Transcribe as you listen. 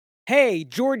Hey,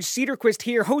 George Cedarquist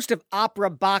here, host of Opera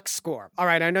Box Score. All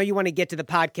right, I know you want to get to the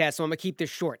podcast, so I'm going to keep this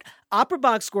short. Opera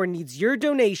Box Score needs your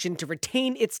donation to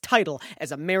retain its title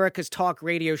as America's talk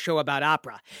radio show about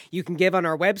opera. You can give on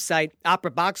our website,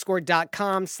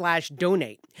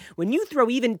 operaboxscore.com/donate. When you throw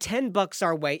even $10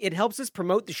 our way, it helps us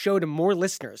promote the show to more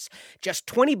listeners. Just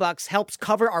 $20 helps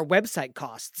cover our website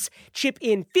costs. Chip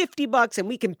in $50 and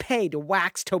we can pay to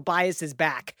wax Tobias's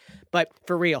back. But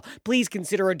for real, please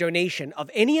consider a donation of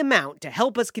any amount to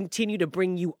help us continue to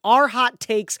bring you our hot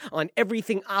takes on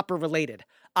everything opera-related.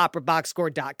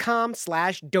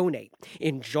 operaboxscore.com/donate.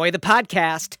 Enjoy the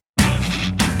podcast.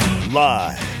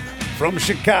 Live from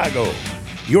Chicago,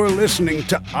 you're listening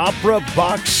to Opera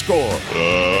Box Score.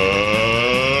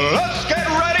 Let's get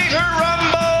ready to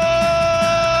rumble!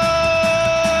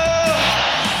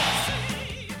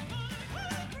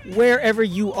 Wherever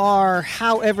you are,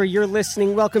 however you're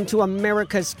listening, welcome to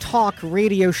America's talk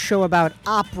radio show about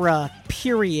opera,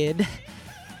 period.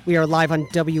 We are live on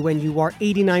WNUR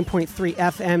 89.3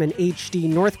 FM and HD,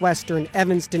 Northwestern,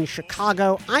 Evanston,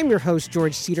 Chicago. I'm your host,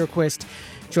 George Cedarquist,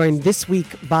 joined this week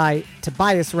by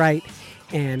Tobias Wright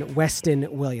and Weston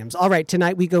Williams. All right,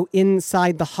 tonight we go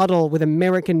inside the huddle with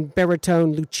American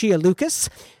baritone Lucia Lucas.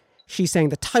 She sang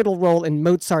the title role in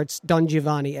Mozart's Don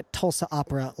Giovanni at Tulsa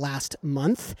Opera last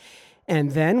month.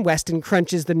 And then Weston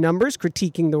crunches the numbers,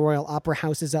 critiquing the Royal Opera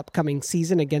House's upcoming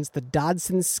season against the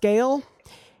Dodson scale.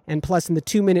 And plus, in the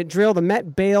 2-minute drill, the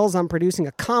Met bails on producing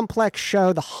a complex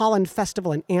show. The Holland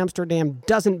Festival in Amsterdam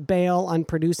doesn't bail on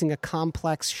producing a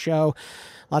complex show.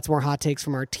 Lots more hot takes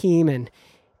from our team and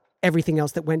everything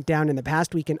else that went down in the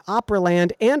past week in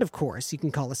Operaland. And, of course, you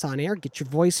can call us on air, get your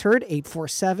voice heard,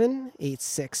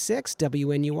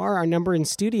 847-866-WNUR, our number in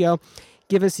studio.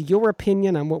 Give us your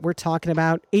opinion on what we're talking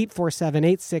about,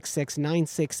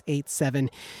 847-866-9687.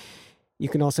 You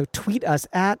can also tweet us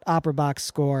at Opera Box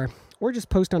Score, or just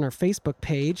post on our Facebook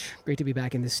page. Great to be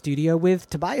back in the studio with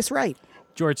Tobias Wright.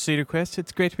 George Cedarquist,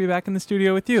 it's great to be back in the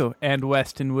studio with you. And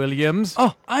Weston Williams.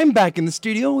 Oh, I'm back in the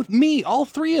studio with me, all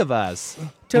three of us.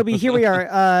 Toby, here we are.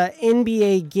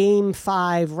 NBA Game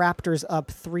 5, Raptors up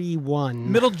 3-1.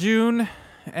 Middle June.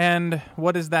 And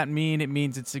what does that mean? It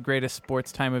means it's the greatest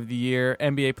sports time of the year.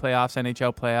 NBA playoffs,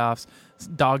 NHL playoffs,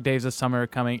 dog days of summer are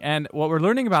coming. And what we're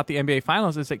learning about the NBA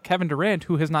Finals is that Kevin Durant,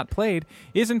 who has not played,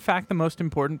 is in fact the most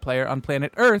important player on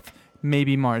planet Earth,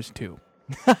 maybe Mars too.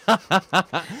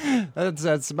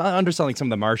 That's underselling some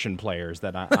of the Martian players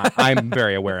that I'm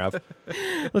very aware of.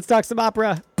 Let's talk some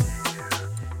opera.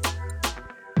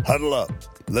 Huddle up.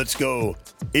 Let's go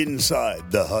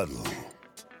inside the huddle.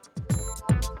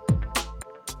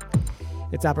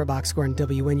 It's Opera Box Score on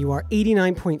WNUR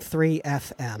 89.3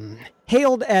 FM.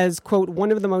 Hailed as, quote, one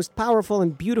of the most powerful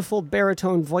and beautiful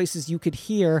baritone voices you could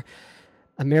hear,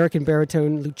 American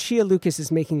baritone Lucia Lucas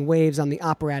is making waves on the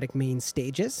operatic main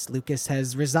stages. Lucas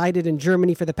has resided in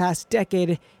Germany for the past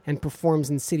decade and performs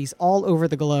in cities all over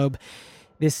the globe.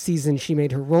 This season, she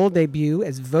made her role debut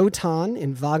as Wotan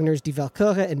in Wagner's Die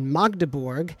Walküre in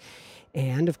Magdeburg.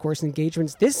 And, of course,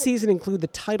 engagements this season include the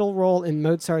title role in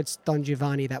Mozart's Don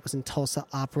Giovanni. That was in Tulsa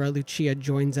Opera. Lucia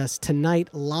joins us tonight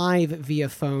live via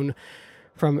phone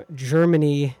from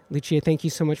Germany. Lucia, thank you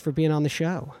so much for being on the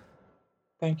show.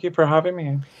 Thank you for having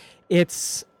me.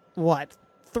 It's,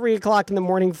 3 o'clock in the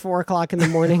morning, 4 o'clock in the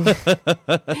morning?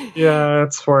 Yeah,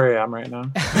 it's 4 a.m. right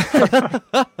now.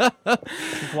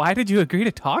 Why did you agree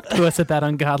to talk to us at that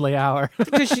ungodly hour?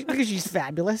 because she's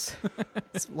fabulous.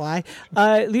 That's why.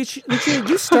 Lucia,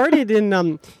 you started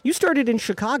in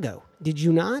Chicago, did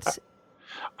you not?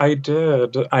 I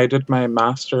did. I did my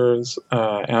master's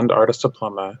and artist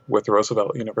diploma with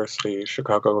Roosevelt University,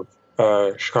 Chicago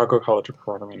College of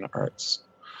Performing Arts.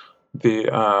 The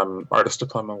artist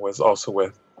diploma was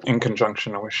also in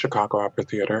conjunction with Chicago Opera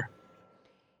Theater.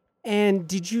 And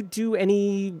did you do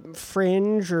any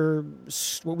fringe or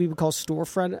what we would call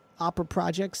storefront opera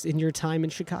projects in your time in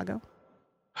Chicago?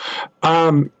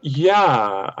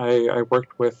 Yeah, I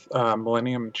worked with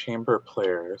Millennium Chamber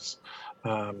Players,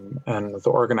 and the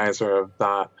organizer of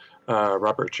that,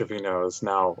 Robert Chavino, is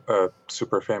now a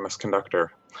super famous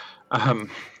conductor.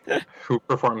 Who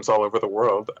performs all over the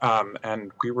world,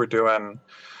 and we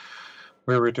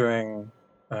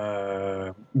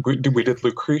did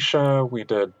Lucretia, we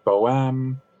did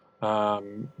Bohème,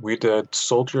 we did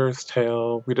Soldier's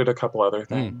Tale, we did a couple other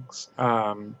things,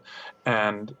 and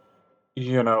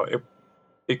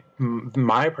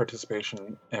my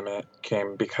participation in it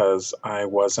came because I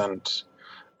wasn't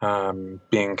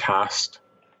being cast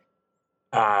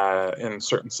in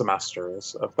certain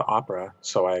semesters of the opera,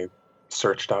 so I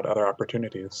searched out other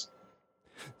opportunities.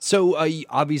 So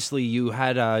obviously you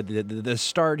had the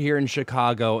start here in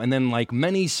Chicago, and then like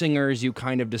many singers, you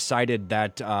kind of decided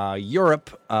that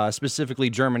Europe, specifically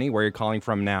Germany, where you're calling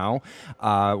from now,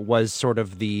 was sort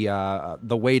of the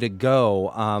way to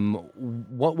go.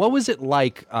 What was it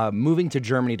like moving to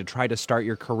Germany to try to start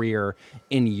your career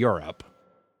in Europe?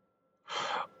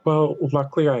 Well,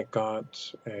 luckily I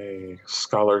got a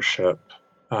scholarship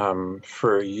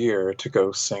for a year to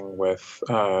go sing with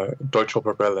Deutsche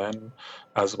Oper Berlin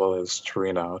as well as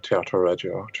Torino, Teatro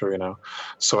Regio Torino.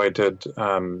 So I did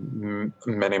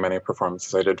many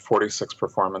performances. I did 46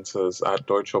 performances at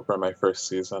Deutsche Oper my first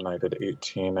season. I did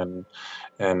 18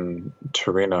 in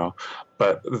Torino.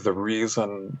 But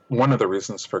one of the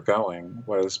reasons for going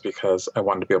was because I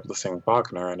wanted to be able to sing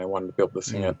Wagner, and I wanted to be able to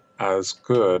sing it as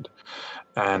good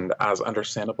and as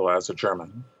understandable as a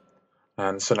German.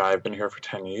 And so now I've been here for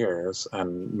 10 years,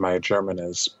 and my German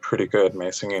is pretty good. My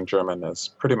singing German is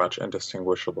pretty much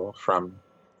indistinguishable from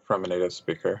a native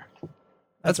speaker.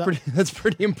 That's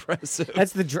pretty impressive.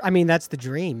 That's the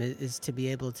dream, is to be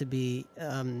able to be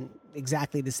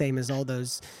exactly the same as all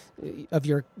those of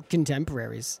your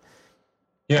contemporaries.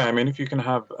 Yeah, I mean, if you can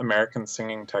have American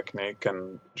singing technique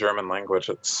and German language,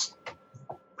 it's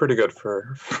pretty good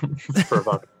for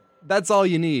Wagner. That's all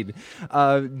you need.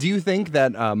 Do you think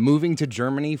that moving to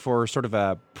Germany for sort of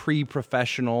a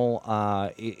pre-professional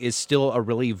is still a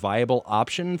really viable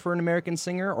option for an American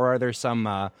singer, or are there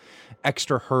some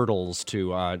extra hurdles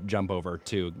to jump over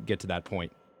to get to that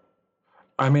point?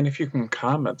 I mean, if you can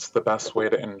come, it's the best way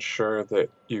to ensure that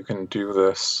you can do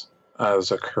this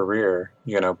as a career,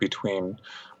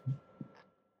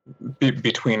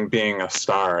 between being a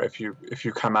star. If you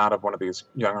come out of one of these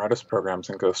young artist programs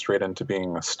and go straight into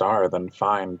being a star, then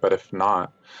fine. But if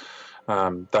not,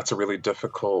 that's a really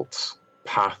difficult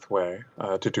pathway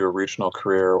to do a regional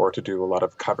career or to do a lot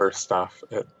of cover stuff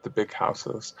at the big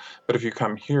houses. But if you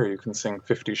come here, you can sing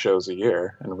 50 shows a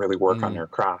year and really work on your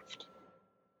craft.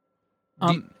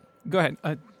 Go ahead.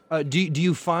 Do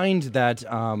you find that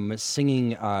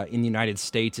singing in the United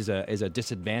States is a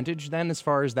disadvantage then, as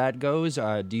far as that goes?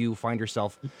 Do you find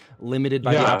yourself limited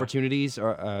by the opportunities?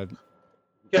 Or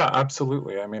Yeah,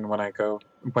 absolutely. I mean, when I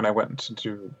went to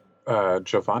do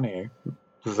Giovanni,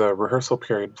 the rehearsal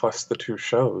period plus the 2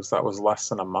 shows, that was less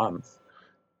than a month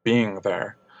being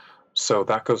there. So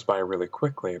that goes by really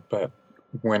quickly. But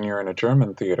when you're in a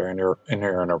German theater and you're in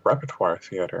a repertoire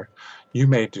theater, you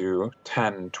may do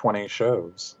 10, 20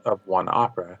 shows of one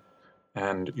opera,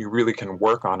 and you really can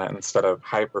work on it instead of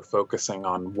hyper-focusing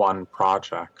on one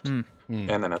project, and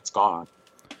then it's gone.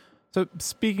 So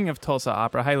speaking of Tulsa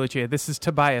Opera, hi Lucia, this is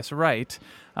Tobias Wright,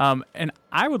 and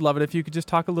I would love it if you could just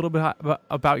talk a little bit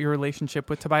about your relationship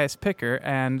with Tobias Picker.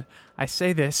 And I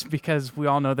say this because we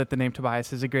all know that the name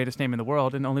Tobias is the greatest name in the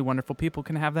world, and only wonderful people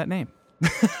can have that name.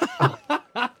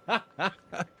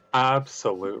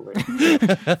 Absolutely.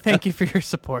 Thank you for your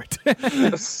support.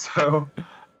 So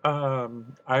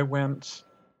I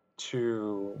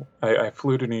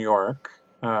flew to New York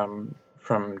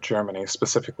from Germany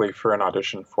specifically for an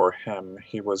audition for him.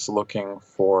 He was looking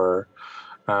for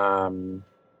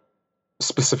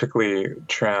specifically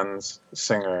trans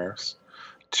singers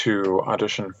to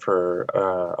audition for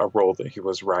a role that he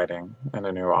was writing in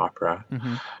a new opera.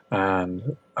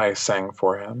 And I sang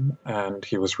for him, and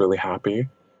he was really happy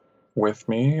with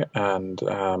me. And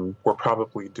we're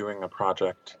probably doing a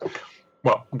project.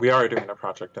 Well, we are doing a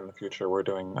project in the future. We're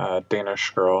doing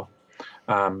Danish Girl,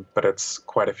 but it's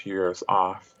quite a few years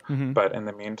off. But in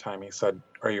the meantime, he said,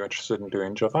 "Are you interested in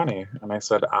doing Giovanni?" And I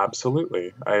said,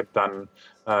 "Absolutely." I had done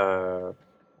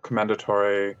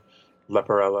Commendatore,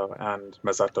 Leporello, and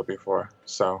Mazzetto before,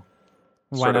 so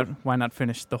why not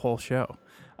finish the whole show?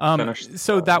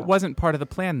 That wasn't part of the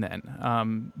plan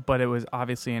then, but it was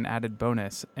obviously an added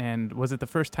bonus. And was it the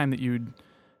first time that you'd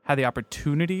had the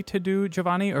opportunity to do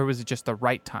Giovanni, or was it just the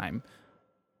right time?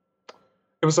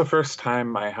 It was the first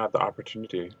time I had the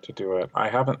opportunity to do it. I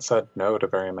haven't said no to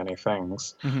very many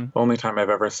things. The only time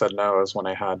I've ever said no is when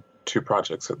I had 2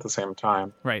 projects at the same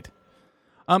time. Right.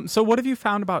 So what have you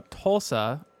found about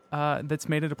Tulsa that's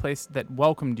made it a place that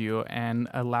welcomed you and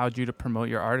allowed you to promote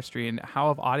your artistry? And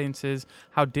how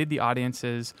did the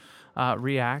audiences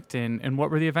react, and what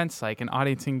were the events like, and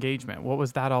audience engagement? What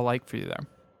was that all like for you there?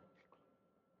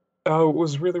 Oh, it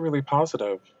was really, really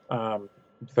positive.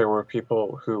 There were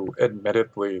people who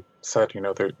admittedly said,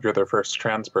 you're the first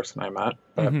trans person I met.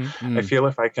 But I feel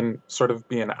if I can sort of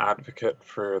be an advocate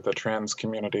for the trans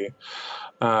community,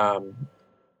 in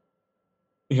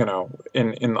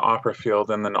the opera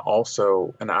field, and then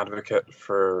also an advocate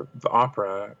for the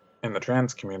opera in the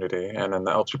trans community and in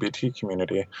the LGBT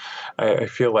community, I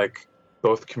feel like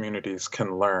both communities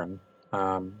can learn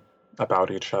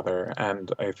about each other.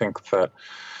 And I think that,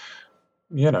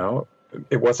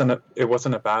 it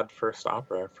wasn't a bad first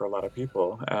opera for a lot of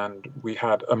people, and we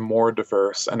had a more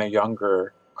diverse and a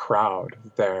younger crowd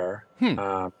there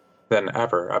than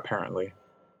ever, apparently.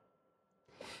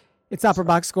 It's Opera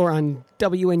Box Score on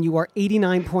WNUR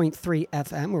 89.3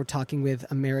 FM. We're talking with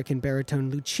American baritone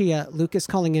Lucia Lucas,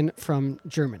 calling in from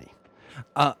Germany.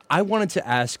 I wanted to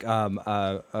ask,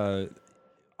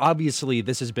 obviously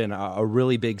this has been a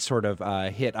really big sort of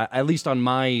hit, at least on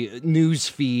my news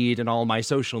feed and all my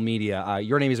social media.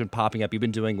 Your name has been popping up. You've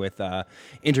been doing with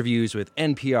interviews with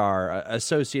NPR,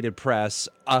 Associated Press,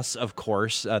 us, of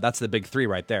course. That's the big three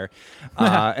right there.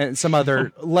 And some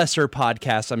other lesser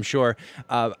podcasts, I'm sure.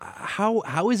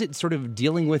 How is it sort of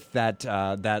dealing with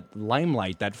that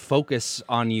limelight, that focus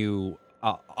on you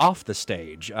off the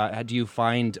stage? Do you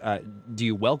find, do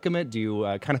you welcome it? Do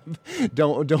you kind of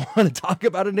don't want to talk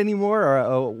about it anymore?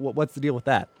 Or what's the deal with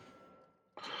that?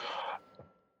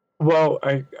 Well,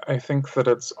 I think that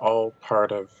it's all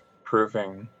part of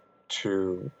proving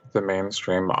to the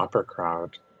mainstream opera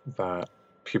crowd that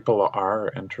people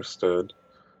are interested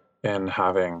in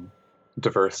having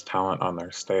diverse talent on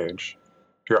their stage.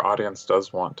 Your audience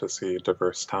does want to see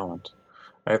diverse talent.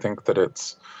 I think that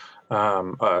it's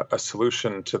a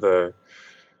solution to the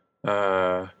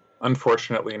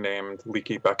unfortunately named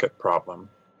Leaky Bucket problem.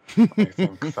 I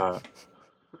think that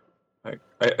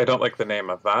I don't like the name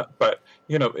of that, but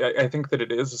I think that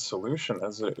it is a solution.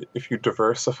 If you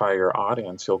diversify your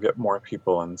audience, you'll get more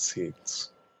people in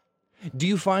seats. Do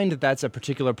you find that that's a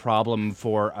particular problem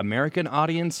for American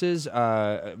audiences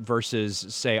versus,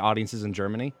 say, audiences in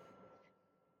Germany?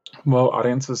 Well,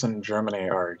 audiences in Germany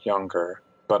are younger,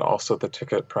 but also the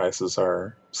ticket prices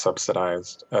are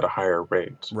subsidized at a higher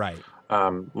rate. Right.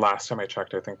 Last time I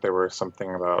checked, I think they were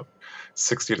something about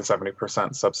 60 to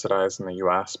 70% subsidized in the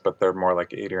US, but they're more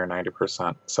like 80 or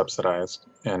 90% subsidized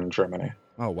in Germany.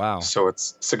 Oh, wow. So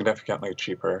it's significantly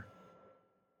cheaper.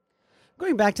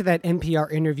 Going back to that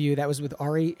NPR interview that was with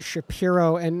Ari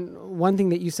Shapiro, and one thing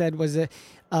that you said was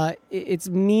it's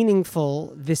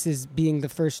meaningful, this is being the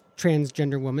first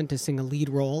transgender woman to sing a lead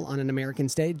role on an American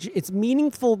stage. It's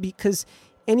meaningful because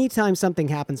anytime something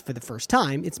happens for the first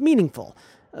time, it's meaningful.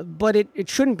 But it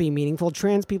shouldn't be meaningful.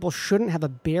 Trans people shouldn't have a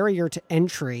barrier to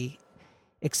entry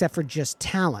except for just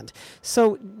talent.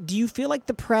 So do you feel like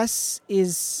the press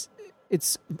it's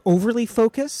overly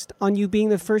focused on you being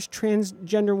the first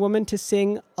transgender woman to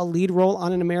sing a lead role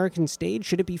on an American stage?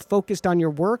 Should it be focused on your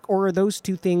work, or are those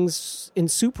two things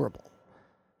insuperable?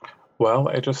 Well,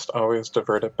 I just always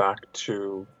divert it back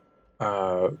to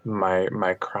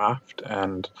my craft,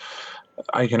 and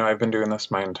I've been doing this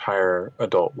my entire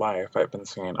adult life. I've been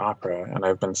singing opera, and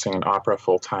I've been singing opera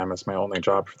full time as my only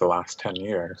job for the last 10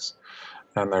 years.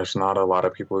 And there's not a lot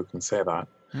of people who can say that.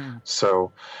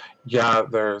 So,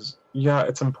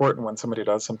 it's important when somebody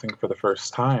does something for the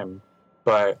first time,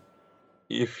 but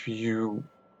if the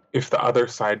other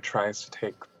side tries to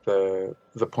take the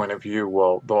point of view,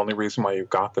 well, the only reason why you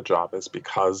got the job is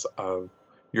because of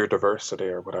your diversity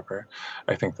or whatever,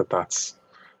 I think that that's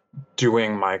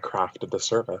doing my craft a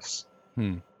disservice.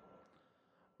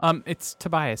 It's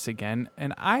Tobias again,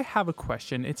 and I have a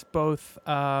question. It's both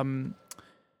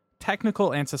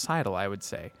technical and societal, I would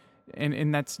say.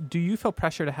 And that's, do you feel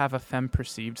pressure to have a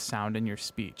femme-perceived sound in your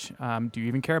speech? Do you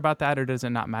even care about that, or does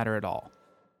it not matter at all?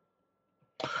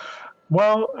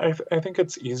 Well, I think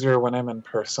it's easier when I'm in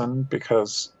person,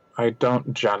 because I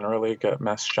don't generally get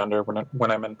misgender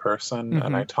when I'm in person,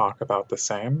 and I talk about the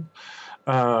same.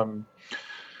 I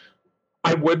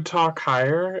would talk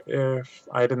higher if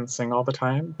I didn't sing all the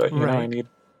time, but I need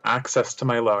access to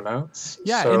my low notes.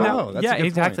 Yeah, so.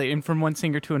 Exactly. Point. And from one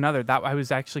singer to another, that I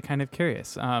was actually kind of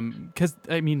curious. Because,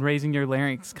 raising your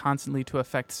larynx constantly to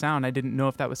affect sound, I didn't know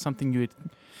if that was something you had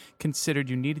considered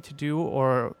you needed to do,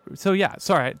 or... So, yeah,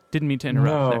 sorry, I didn't mean to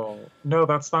interrupt. No,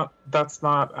 that's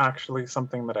not actually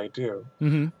something that I do.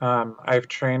 I've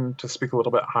trained to speak a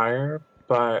little bit higher,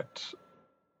 but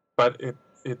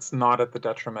it's not at the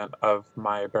detriment of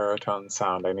my baritone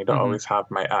sound. I need to always have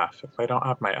my F. If I don't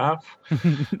have my F,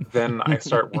 then I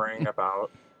start worrying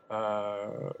about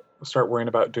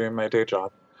doing my day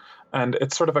job. And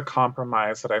it's sort of a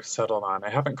compromise that I've settled on.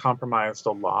 I haven't compromised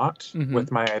a lot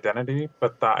with my identity,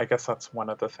 but I guess that's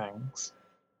one of the things.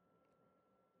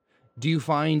 Do you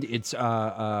find it's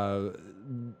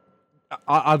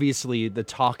obviously the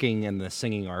talking and the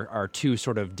singing are two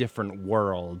sort of different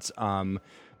worlds?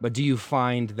 But do you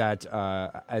find that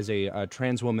as a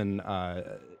trans woman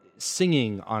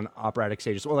singing on operatic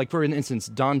stages, or like for instance,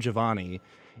 Don Giovanni,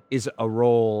 is a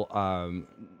role,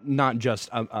 not just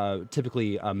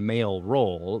typically a male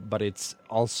role, but it's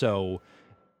also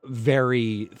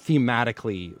very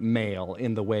thematically male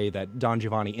in the way that Don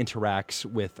Giovanni interacts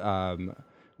with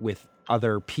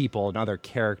other people and other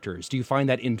characters. Do you find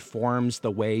that informs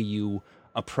the way you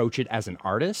approach it as an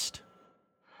artist?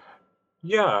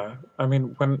 Yeah, I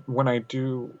mean, when I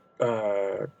do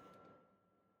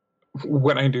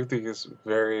these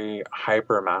very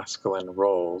hyper masculine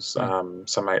roles,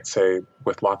 some might say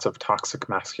with lots of toxic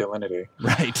masculinity,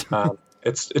 Right.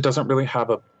 It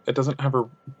doesn't have a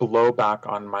blowback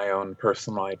on my own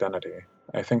personal identity.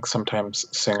 I think sometimes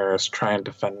singers try and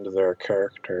defend their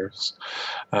characters,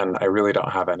 and I really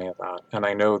don't have any of that. And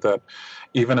I know that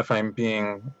even if I'm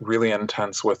being really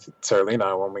intense with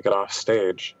Zerlina when we get off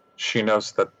stage, she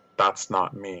knows that that's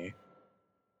not me.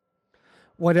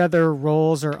 What other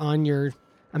roles are on your,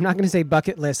 I'm not going to say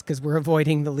bucket list because we're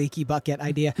avoiding the leaky bucket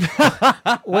idea.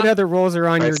 What other roles are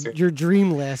on your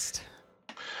dream list?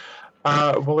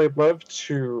 Well, I'd love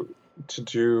to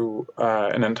do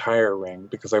an entire ring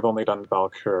because I've only done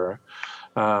Valkyr.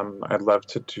 I'd love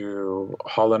to do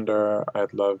Hollander.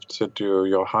 I'd love to do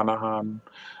Johannahan.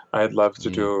 I'd love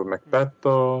to do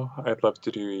Macbetho. I'd love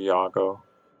to do Iago.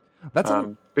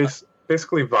 That's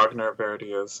basically Wagner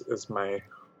Verdi is my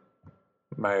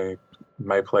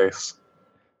place.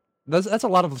 That's a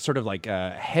lot of sort of like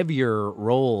heavier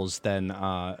roles than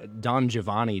Don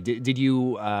Giovanni. Did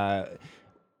you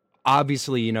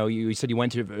obviously, you said you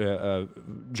went to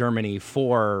Germany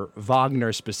for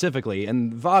Wagner specifically,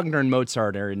 and Wagner and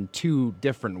Mozart are in two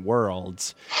different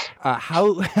worlds.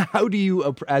 How do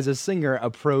you, as a singer,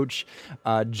 approach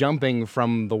jumping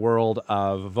from the world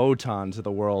of Wotan to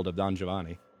the world of Don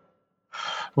Giovanni?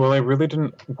 Well, I really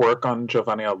didn't work on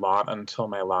Giovanni a lot until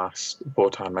my last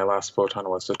Wotan. My last Wotan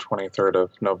was the 23rd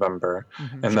of November,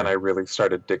 and then I really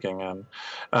started digging in.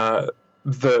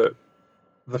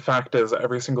 The fact is,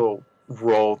 every single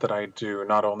role that I do,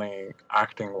 not only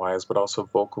acting-wise, but also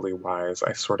vocally-wise,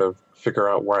 I sort of figure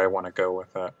out where I want to go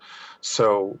with it.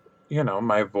 So,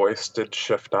 my voice did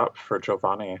shift up for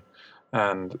Giovanni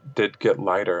and did get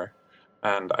lighter.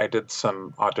 And I did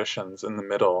some auditions in the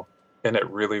middle, and it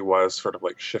really was sort of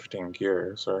like shifting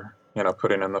gears or,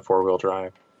 putting in the four-wheel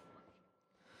drive.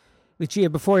 Lucia,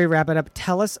 before we wrap it up,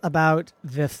 tell us about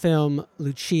the film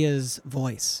Lucia's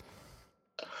Voice.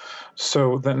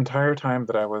 So the entire time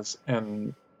that I was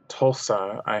in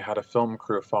Tulsa, I had a film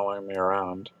crew following me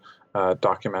around,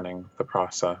 documenting the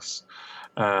process.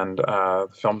 And the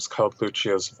film's called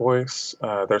Lucia's Voice.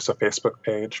 There's a Facebook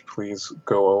page. Please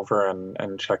go over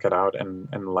and check it out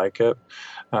and like it.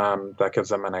 That gives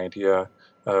them an idea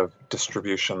of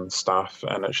distribution stuff,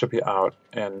 and it should be out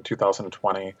in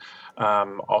 2020.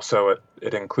 Also,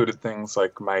 it included things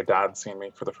like my dad seeing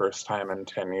me for the first time in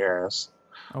 10 years.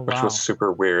 Oh, wow. Which was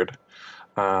super weird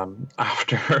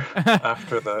after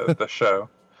the show.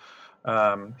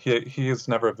 He has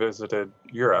never visited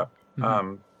Europe,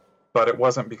 but it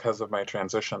wasn't because of my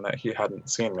transition that he hadn't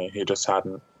seen me. He just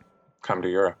hadn't come to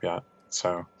Europe yet.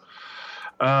 So,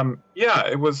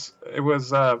 it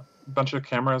was a bunch of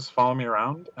cameras following me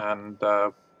around, and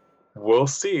we'll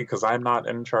see because I'm not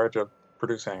in charge of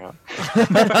producing it.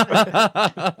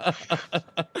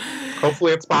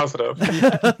 Hopefully it's positive.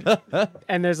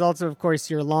 And there's also, of course,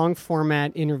 your long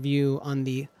format interview on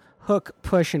the Hook,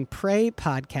 Push, and Pray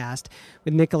podcast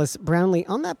with Nicholas Brownlee.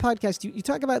 On that podcast, you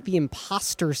talk about the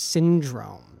imposter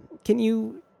syndrome. Can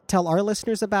you tell our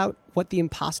listeners about what the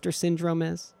imposter syndrome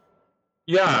is?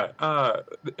 Yeah,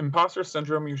 the imposter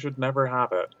syndrome, you should never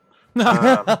have it.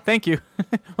 Thank you.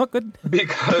 Well, good.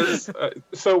 Because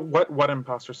so what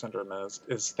imposter syndrome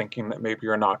is thinking that maybe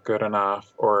you're not good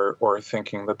enough, or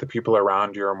thinking that the people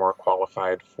around you are more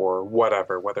qualified for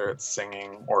whatever, whether it's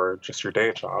singing or just your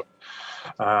day job.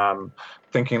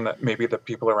 Thinking that maybe the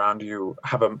people around you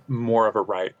have more of a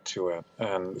right to it.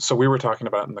 And so we were talking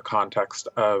about it in the context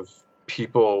of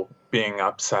people being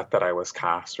upset that I was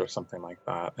cast or something like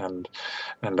that. And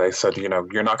I said, you're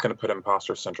not going to put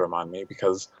imposter syndrome on me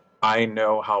because I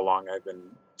know how long I've been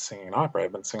singing opera.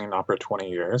 I've been singing opera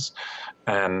 20 years,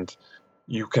 and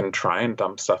you can try and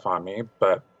dump stuff on me,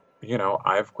 but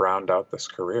I've ground out this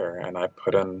career and I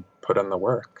put in the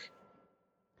work.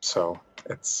 So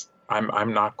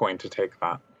I'm not going to take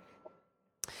that.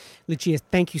 Lucia,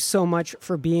 thank you so much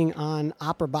for being on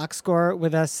Opera Box Score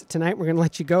with us tonight. We're going to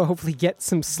let you go. Hopefully get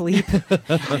some sleep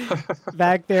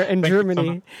back there in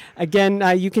Germany. Again,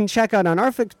 you can check out on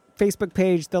our Facebook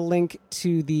page the link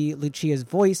to the Lucia's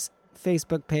Voice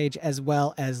Facebook page, as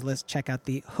well as let's check out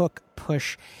the Hook,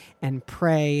 Push, and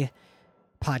Pray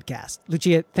podcast.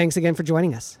 Lucia, thanks again for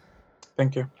joining us.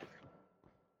 Thank you.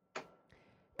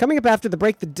 Coming up after the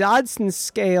break, the Dodson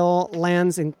scale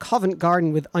lands in Covent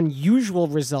Garden with unusual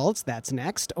results. That's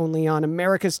next, only on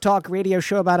America's Talk radio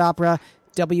show about opera,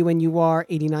 WNUR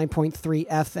 89.3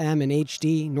 FM and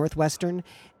HD, Northwestern,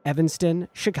 Evanston,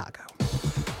 Chicago.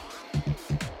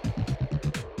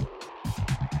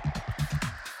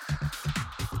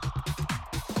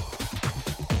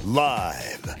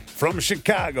 Live from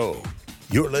Chicago,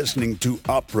 you're listening to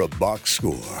Opera Box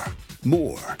Score.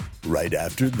 More right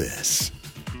after this.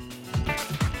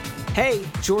 Hey,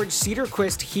 George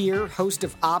Cedarquist here, host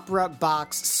of Opera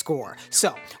Box Score.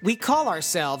 So, we call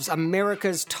ourselves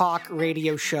America's Talk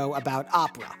radio show about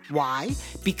opera. Why?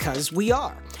 Because we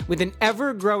are. With an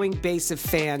ever-growing base of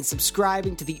fans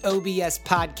subscribing to the OBS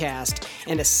podcast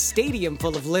and a stadium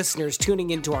full of listeners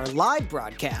tuning into our live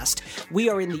broadcast, we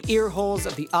are in the ear holes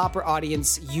of the opera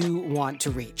audience you want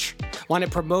to reach. Want to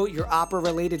promote your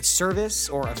opera-related service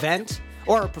or event?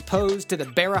 Or propose to the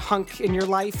Barahunk in your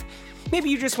life?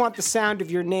 Maybe you just want the sound of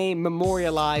your name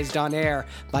memorialized on air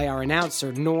by our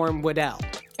announcer, Norm Waddell.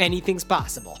 Anything's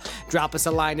possible. Drop us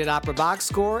a line at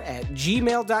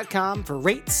operaboxscore@gmail.com for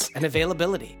rates and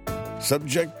availability.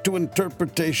 Subject to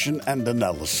interpretation and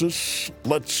analysis,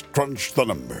 let's crunch the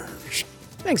numbers.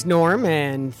 Thanks, Norm,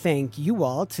 and thank you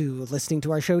all to listening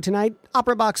to our show tonight.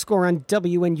 Opera Box Score on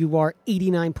WNUR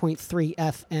 89.3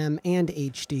 FM and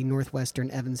HD, Northwestern,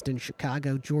 Evanston,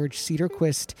 Chicago. George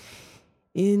Cedarquist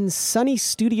in sunny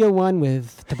Studio One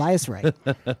with Tobias Wright.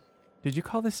 Did you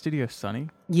call this studio sunny?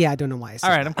 Yeah, I don't know why I said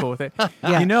All right, that. I'm cool with it.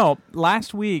 Yeah. You know,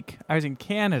 last week I was in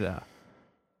Canada.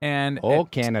 And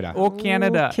Canada.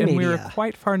 Canada. And we were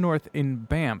quite far north in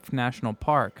Banff National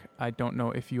Park. I don't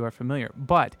know if you are familiar.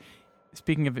 But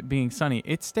speaking of it being sunny,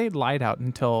 it stayed light out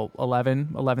until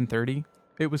 11:30.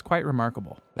 It was quite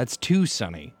remarkable. That's too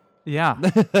sunny. Yeah.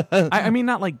 I mean,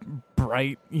 not like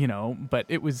bright, but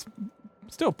it was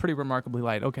still pretty remarkably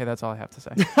light. Okay, that's all I have to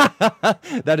say.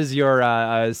 That is your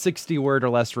 60-word or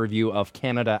less review of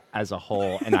Canada as a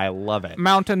whole, and I love it.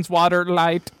 Mountains, water,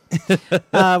 light.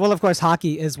 Well, of course,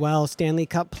 hockey as well. Stanley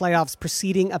Cup playoffs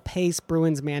proceeding apace.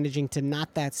 Bruins managing to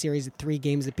knot that series at 3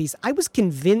 games apiece. I was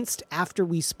convinced after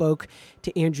we spoke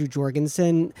to Andrew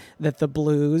Jorgensen that the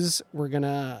Blues were going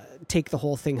to take the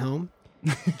whole thing home.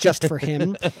 Just for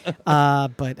him.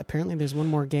 But apparently there's one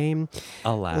more game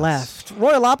left.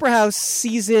 Royal Opera House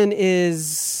season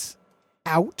is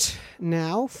out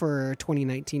now for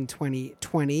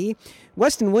 2019-2020.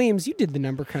 Weston Williams, you did the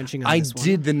number crunching on this one. I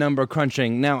did the number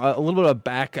crunching. Now, a little bit of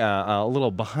back, a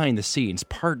little behind the scenes,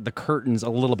 part the curtains a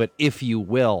little bit, if you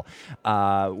will.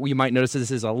 You might notice that this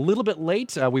is a little bit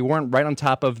late. We weren't right on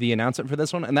top of the announcement for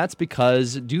this one, and that's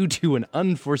because due to an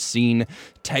unforeseen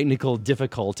technical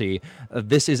difficulty,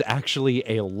 this is actually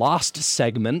a lost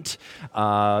segment.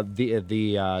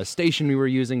 The station we were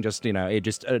using it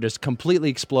just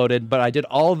completely exploded. But I did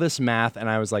all this math, and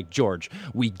I was like, George,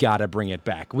 we gotta bring it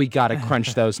back. We gotta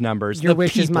crunch those numbers. Your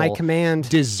wish is my command.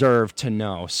 Deserve to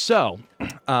know. So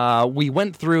we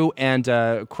went through and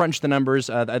crunched the numbers.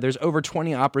 There's over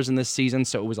 20 operas in this season,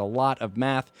 so it was a lot of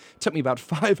math. It took me about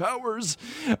 5 hours,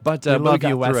 but we love got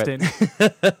you, through Weston.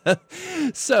 it.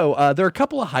 So there are a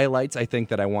couple of highlights I think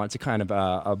that I want to kind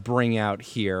of bring out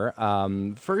here.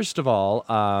 First of all,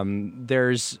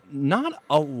 there's not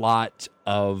a lot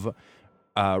of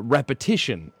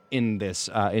repetition in this,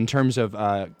 in terms of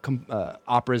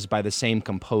operas by the same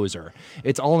composer.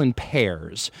 It's all in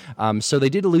pairs. So they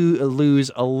did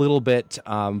lose a little bit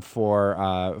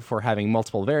for having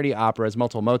multiple Verdi operas,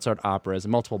 multiple Mozart operas,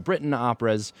 multiple Britten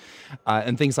operas,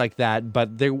 and things like that. But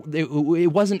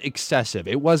it wasn't excessive.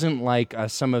 It wasn't like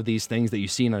some of these things that you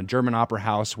see in a German opera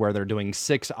house where they're doing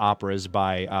 6 operas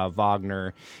by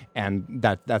Wagner, and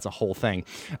that's a whole thing.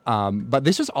 But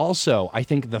this is also, I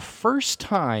think, the first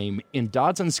time in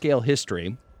Dodson scale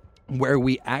history where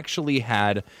we actually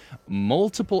had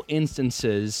multiple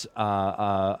instances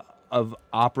of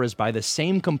operas by the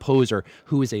same composer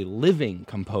who is a living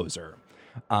composer.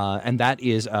 And that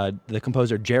is the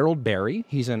composer Gerald Barry.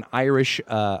 He's an Irish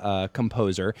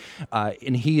composer,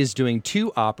 and he is doing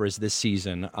 2 operas this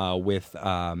season with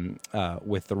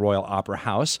the Royal Opera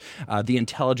House. The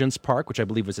Intelligence Park, which I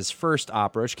believe was his first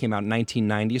opera, which came out in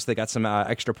 1990, so they got some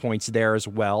extra points there as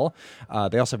well.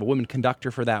 They also have a woman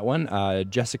conductor for that one,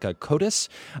 Jessica Cotis,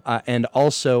 and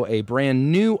also a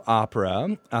brand new opera,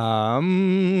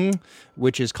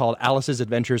 which is called Alice's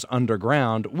Adventures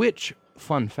Underground, which,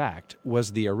 fun fact,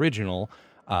 was the original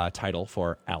title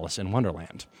for Alice in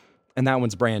Wonderland, and that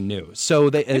one's brand new. So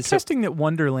Interesting that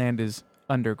Wonderland is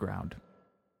underground.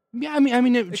 Yeah, I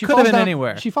mean, she could have been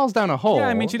anywhere. She falls down a hole. Yeah,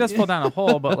 I mean, she does fall down a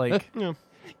hole, but like,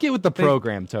 get with the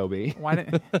program, Toby. Why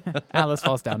didn't Alice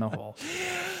falls down a hole?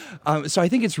 So I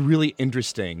think it's really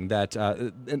interesting that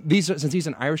since he's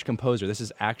an Irish composer, this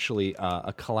is actually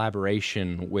a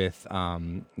collaboration with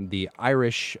the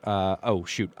Irish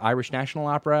Irish National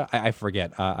Opera. I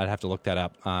forget. I'd have to look that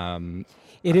up.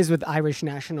 It is with Irish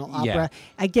National Opera.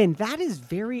 Yeah. Again, that is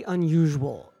very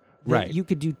unusual. That Right. You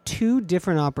could do two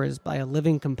different operas by a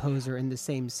living composer in the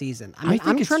same season. I I mean,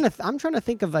 think I'm trying to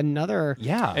think of another.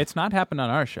 Yeah, It's not happened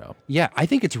on our show. I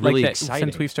think it's really like exciting.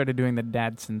 since we started doing the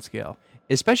Dadson scale.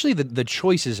 Especially the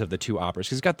choices of the two operas,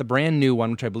 because he's got the brand new one,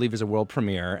 which I believe is a world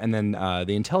premiere, and then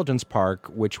the Intelligence Park,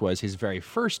 which was his very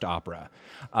first opera.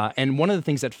 And one of the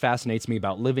things that fascinates me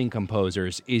about living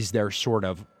composers is their sort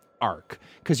of arc,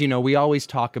 because we always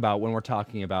talk about when we're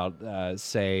talking about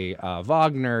say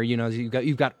Wagner,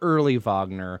 you've got early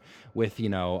Wagner with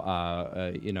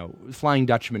Flying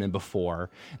Dutchman and before,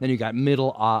 then you got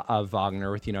middle of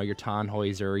Wagner with your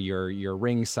Tannhäuser, your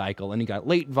Ring cycle, and you got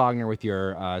late Wagner with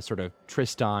your sort of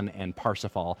Tristan and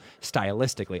Parsifal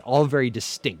stylistically, all very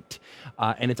distinct,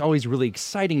 and it's always really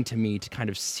exciting to me to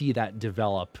kind of see that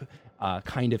develop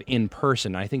kind of in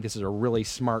person. I think this is a really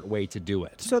smart way to do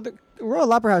it. So the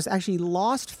Royal Opera House actually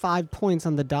lost 5 points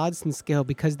on the Dodson scale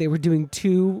because they were doing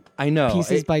two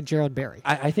pieces by Gerald Barry.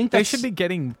 I think They should be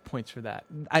getting points for that.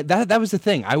 That was the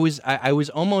thing. I was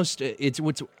almost.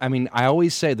 I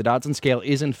always say the Dodson scale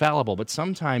is infallible, but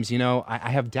sometimes I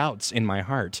have doubts in my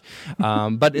heart.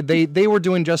 But they were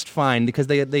doing just fine because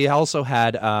they also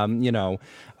had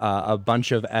a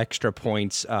bunch of extra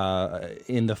points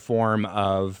in the form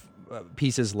of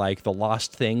pieces like The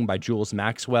Lost Thing by Jules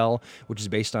Maxwell, which is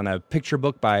based on a picture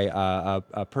book by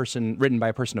a person written by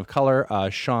a person of color,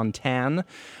 Sean Tan.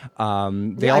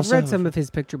 I've read some of his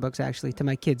picture books actually to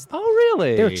my kids. Oh,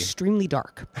 really? They're extremely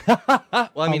dark. Well,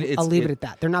 I mean, I'll leave it at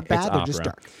that. They're not bad. They're just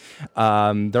dark.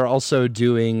 They're also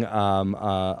doing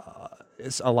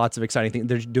lots of exciting things.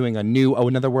 They're doing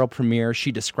another world premiere.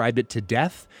 She Described It to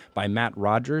Death by Matt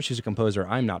Rogers, who's a composer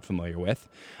I'm not familiar with.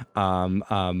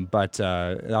 But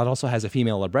it also has a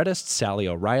female librettist, Sally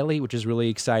O'Reilly, which is really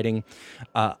exciting.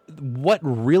 What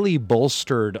really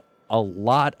bolstered a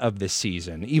lot of the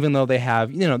season, even though they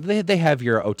have, they have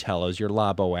your Otellos, your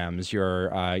La Bohemes,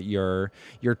 your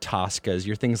Toscas,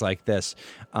 your things like this,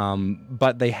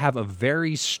 but they have a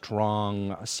very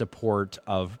strong support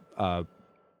of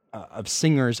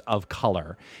singers of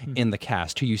color in the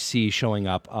cast who you see showing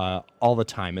up all the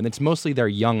time. And it's mostly their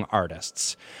young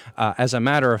artists. As a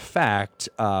matter of fact,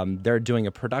 they're doing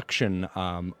a production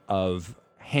of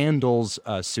Handel's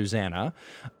Susanna,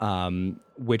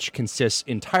 which consists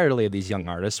entirely of these young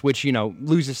artists, which,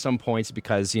 loses some points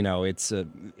because,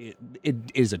 it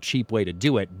is a cheap way to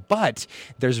do it. But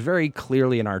there's very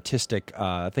clearly an artistic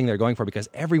thing they're going for because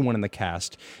everyone in the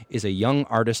cast is a young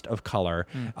artist of color.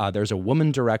 There's a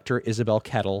woman director, Isabel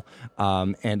Kettle,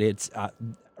 and it's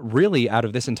really out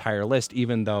of this entire list,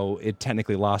 even though it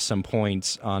technically lost some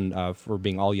points on for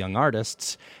being all young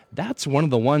artists, that's one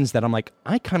of the ones that I'm like,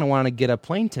 I kind of want to get a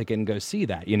plane ticket and go see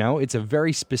that. It's a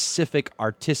very specific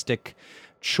artistic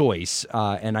choice,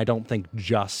 and I don't think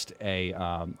just a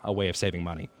way of saving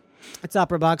money. It's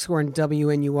Opera Box Score on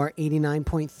WNUR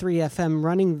 89.3 FM,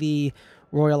 running the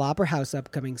Royal Opera House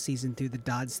upcoming season through the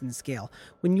Dodson scale.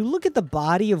 When you look at the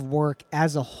body of work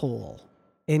as a whole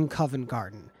in Covent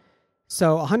Garden,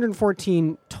 so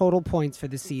 114 total points for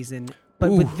the season,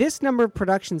 but with this number of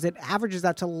productions, it averages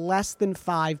out to less than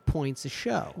 5 points a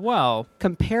show. Well,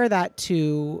 compare that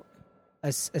to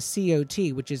a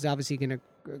COT, which is obviously going to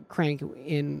crank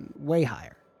in way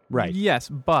higher. Right. Yes,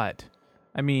 but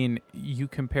I mean, you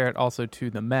compare it also to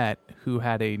the Met, who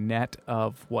had a net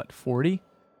of 40?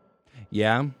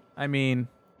 Yeah. I mean,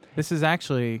 this is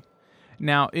actually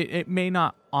now it may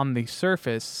not on the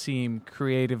surface seem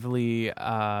creatively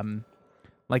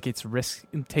like it's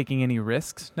taking any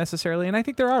risks necessarily, and I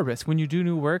think there are risks when you do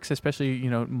new works, especially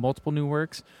multiple new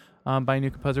works by a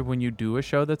new composer. When you do a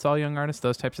show that's all young artists,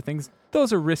 those types of things,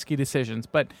 those are risky decisions.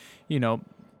 But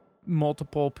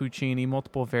multiple Puccini,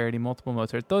 multiple Verdi, multiple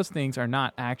Mozart, those things are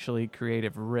not actually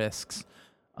creative risks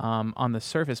on the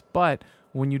surface. But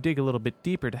when you dig a little bit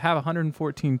deeper, to have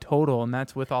 114 total, and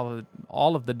that's with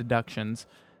all of the deductions,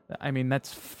 I mean,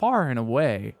 that's far and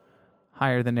away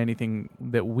higher than anything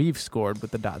that we've scored with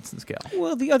the Dodson scale.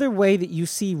 Well, the other way that you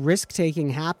see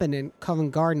risk-taking happen in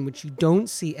Covent Garden, which you don't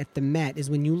see at the Met, is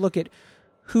when you look at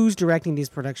who's directing these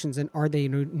productions and are they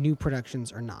new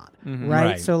productions or not,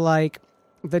 right? So, like,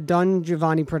 the Don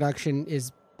Giovanni production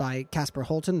is by Caspar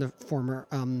Holton, the former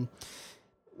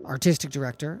artistic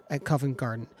director at Covent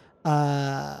Garden.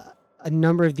 A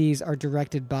number of these are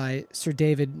directed by Sir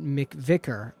David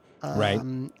McVicker.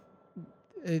 Right.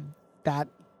 That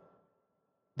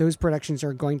those productions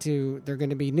they're going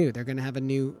to be new. They're going to have a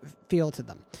new feel to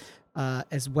them,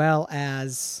 as well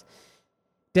as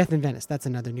Death in Venice. That's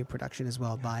another new production as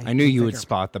well. By I knew you would Vicker.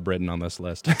 spot the Britain on this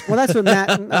list. Well, that's what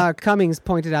Matt Cummings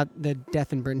pointed out. The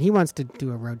Death in Britain. He wants to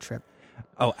do a road trip.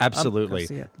 Oh, absolutely.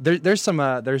 see it. There's some.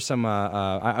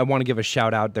 I want to give a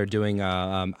shout out. They're doing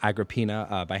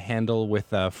Agrippina by Handel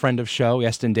with a friend of show,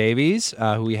 Yeston Davies,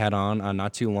 who we had on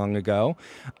not too long ago.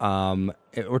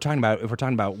 If we're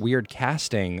talking about weird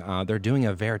casting, they're doing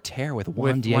a Werther with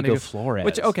Juan Diego Flores.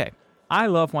 Which, okay, I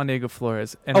love Juan Diego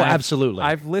Flores. And absolutely.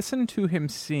 I've listened to him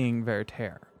sing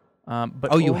Werther.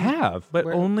 But you have? But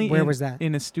where was that?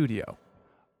 In a studio.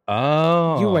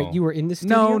 Oh. You were in the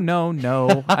studio?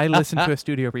 No. I listened to a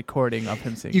studio recording of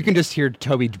him singing. You can just hear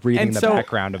Toby breathing in the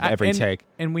background of every take.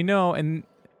 And we know, and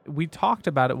we talked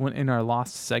about it in our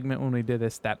Lost segment when we did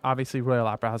this, that obviously Royal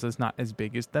Opera House is not as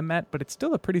big as the Met, but it's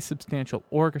still a pretty substantial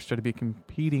orchestra to be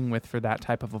competing with for that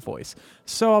type of a voice.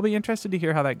 So I'll be interested to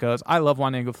hear how that goes. I love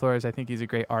Juan Diego Flores. I think he's a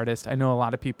great artist. I know a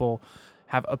lot of people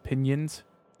have opinions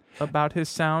about his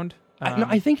sound. No,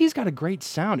 I think he's got a great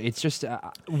sound. It's just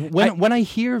when I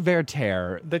hear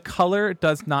Werther, the color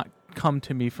does not come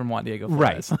to me from Juan Diego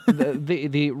Flores. Right.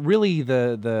 the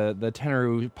tenor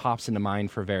who pops into mind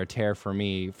for Werther for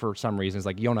me for some reason is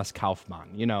like Jonas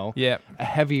Kaufmann. Yeah, a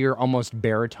heavier, almost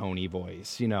baritone-y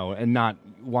voice. And not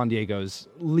Juan Diego's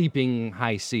leaping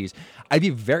high C's. I'd be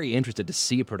very interested to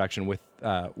see a production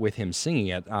with him singing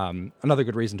it. Another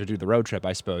good reason to do the road trip,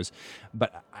 I suppose.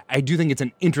 But I do think it's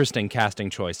an interesting casting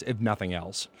choice, if nothing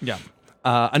else. Yeah.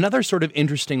 Another sort of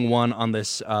interesting one on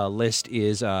this list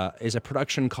is a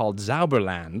production called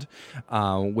Zauberland,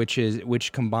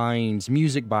 which combines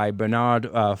music by Bernard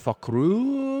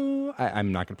Fauquereau.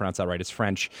 I'm not going to pronounce that right. It's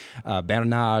French.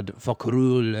 Bernard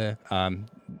Fauquereau,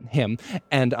 him,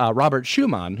 and Robert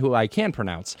Schumann, who I can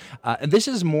pronounce. This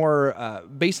is more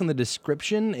based on the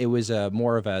description. It was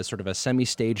more of a sort of a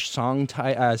semi-staged song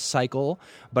cycle,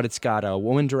 but it's got a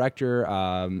woman director.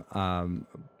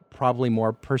 Probably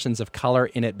more persons of color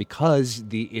in it because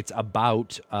it's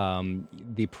about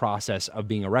the process of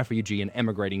being a refugee and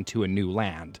emigrating to a new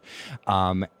land,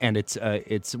 and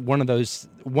it's one of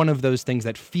those things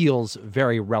that feels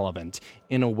very relevant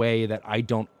in a way that I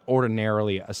don't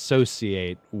ordinarily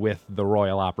associate with the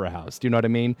Royal Opera House. Do you know what I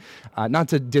mean? Not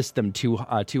to diss them too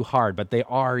hard, but they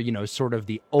are sort of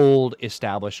the old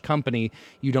established company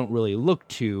you don't really look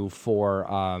to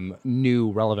for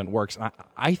new relevant works. And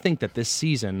I think that this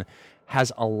season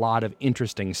has a lot of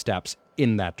interesting steps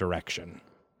in that direction.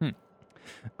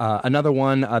 Another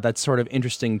one that's sort of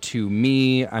interesting to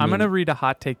me. I'm going to read a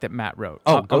hot take that Matt wrote.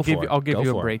 I'll give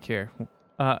you a break here.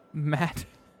 Matt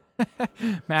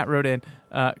wrote in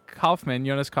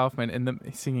Jonas Kaufmann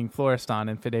in singing Florestan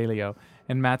in Fidelio,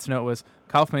 and Matt's note was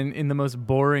Kaufmann in the most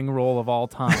boring role of all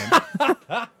time.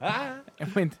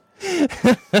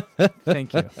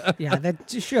 Thank you. Yeah, that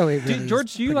show. It really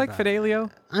George, do you like Fidelio?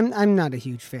 I'm not a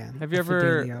huge fan. Have you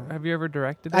ever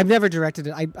directed it? I've never directed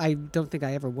it. I don't think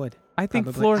I ever would. I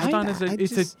think Florestan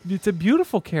is a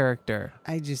beautiful character.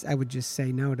 I would just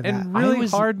say no to that. And really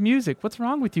hard music. What's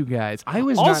wrong with you guys?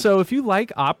 If you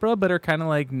like opera but are kind of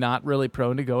like not really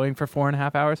prone to going for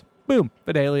 4.5 hours, boom,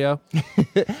 Fidelio.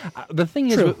 The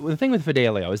thing with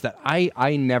Fidelio is that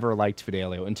I never liked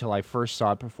Fidelio until I first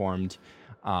saw it performed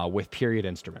with period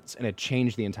instruments, and it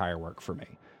changed the entire work for me.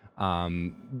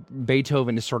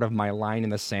 Beethoven is sort of my line in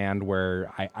the sand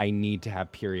where I need to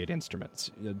have period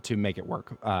instruments to make it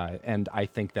work. And I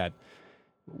think that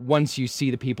once you see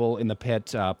the people in the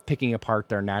pit picking apart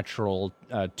their natural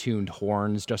tuned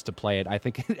horns just to play it, I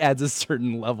think it adds a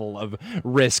certain level of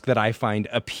risk that I find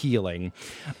appealing.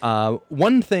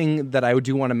 One thing that I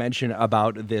do want to mention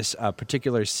about this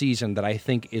particular season that I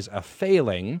think is a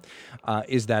failing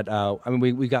is that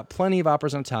we got plenty of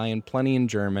operas in Italian, plenty in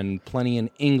German, plenty in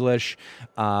English,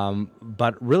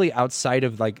 but really outside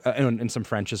of and some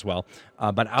French as well.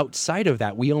 But outside of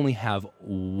that, we only have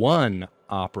one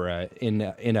opera in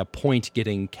a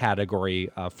point-getting category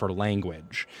for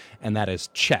language, and that is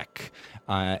Czech,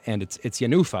 and it's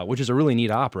Janufa, which is a really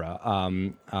neat opera.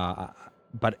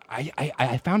 But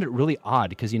I found it really odd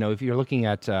because if you're looking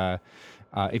at like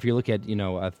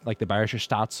the Bayerische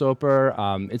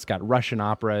Staatsoper, it's got Russian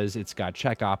operas, it's got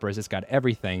Czech operas, it's got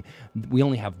everything. We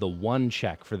only have the one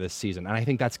Czech for this season, and I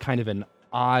think that's kind of an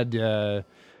odd.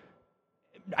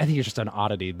 I think it's just an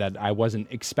oddity that I wasn't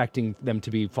expecting them to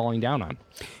be falling down on.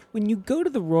 When you go to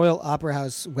the Royal Opera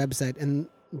House website, and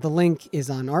the link is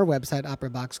on our website,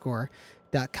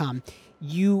 operaboxscore.com,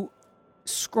 you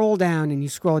scroll down and you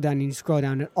scroll down and you scroll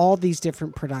down at all these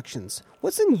different productions.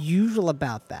 What's unusual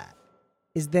about that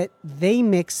is that they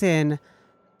mix in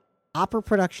opera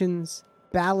productions,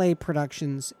 ballet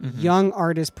productions, young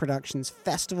artist productions,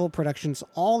 festival productions,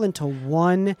 all into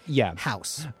one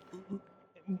house.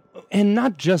 And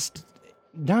not just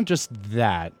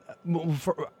that.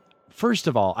 First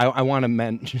of all, I want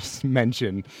to just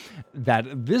mention that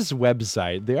this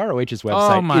website, the ROH's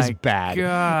website, is bad.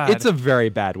 God. It's a very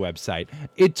bad website.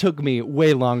 It took me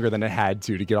way longer than it had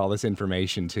to get all this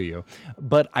information to you.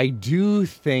 But I do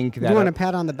think that... You want a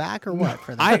pat on the back or what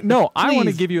for that? I want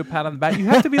to give you a pat on the back. You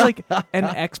have to be like an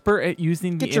expert at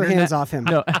using the internet. Get your hands off him.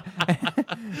 No,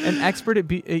 an expert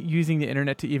at using the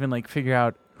internet to even like figure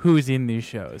out who's in these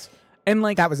shows. And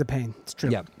like that was a pain. It's true.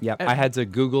 Yep. I had to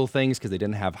Google things because they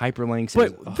didn't have hyperlinks.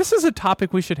 But this is a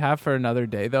topic we should have for another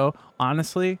day, though.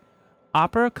 Honestly,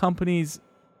 opera companies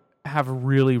have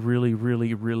really, really,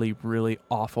 really, really, really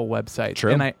awful websites.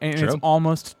 True. And it's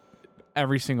almost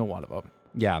every single one of them.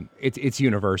 Yeah, it's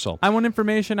universal. I want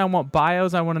information. I want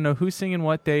bios. I want to know who's singing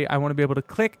what day. I want to be able to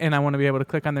click, and I want to be able to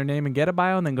click on their name and get a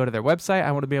bio, and then go to their website.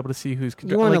 I want to be able to see who's.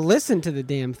 You want to listen to the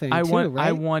damn thing, right?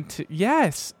 I want to.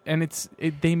 Yes, and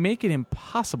they make it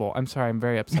impossible. I'm sorry. I'm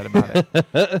very upset about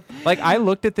it. Like I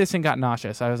looked at this and got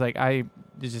nauseous. I was like,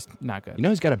 it's just not good. You know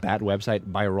who's got a bad website?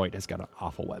 Bayreuth has got an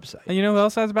awful website. And you know who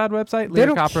else has a bad website?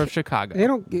 Lyric Opera of Chicago. They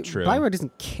don't. True. Bayreuth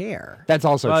doesn't care. That's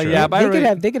also true. Yeah,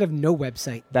 they could have no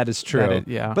website. That is true.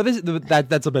 Yeah. But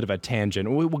that's a bit of a tangent.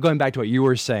 We're going back to what you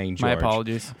were saying, George. My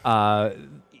apologies.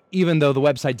 Even though the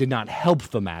website did not help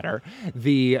the matter,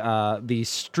 the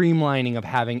streamlining of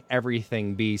having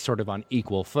everything be sort of on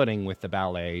equal footing with the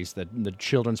ballets, the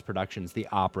children's productions, the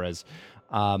operas,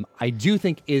 I do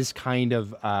think is kind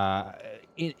of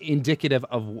indicative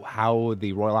of how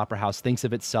the Royal Opera House thinks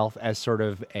of itself as sort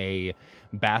of a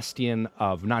bastion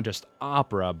of not just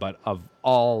opera, but of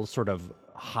all sort of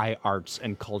high arts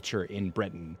and culture in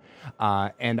Britain.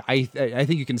 And I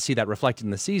think you can see that reflected in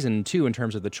the season, too, in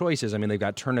terms of the choices. I mean, they've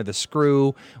got Turn of the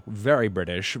Screw, very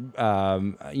British.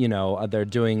 They're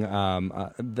doing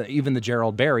even the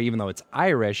Gerald Barry, even though it's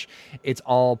Irish, it's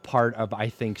all part of, I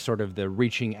think, sort of the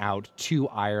reaching out to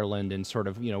Ireland and sort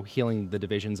of, healing the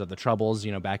divisions of the Troubles,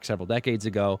 back several decades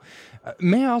ago.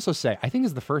 May I also say, I think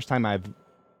it's the first time I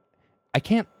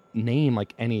can't name,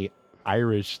 like, any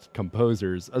Irish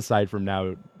composers aside from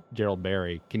now Gerald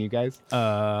Barry. Can you guys?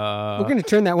 We're going to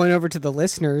turn that one over to the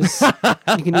listeners.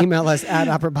 You can email us at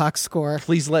operaboxscore.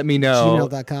 Please let me know.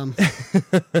 gmail.com.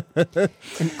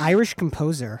 An Irish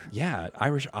composer. Yeah,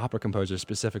 Irish opera composer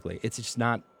specifically. It's just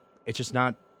not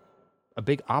a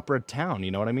big opera town. You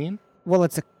know what I mean? Well,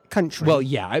 it's a country. Well,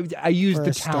 yeah, I used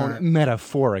the town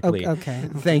metaphorically. Okay.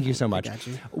 Thank you so much. Got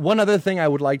you. One other thing I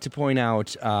would like to point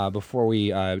out before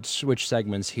we switch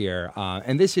segments here,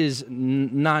 and this is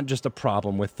not just a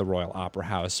problem with the Royal Opera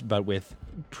House, but with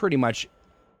pretty much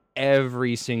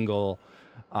every single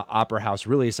opera house,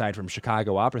 really aside from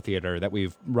Chicago Opera Theater, that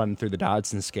we've run through the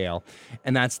Dodson scale,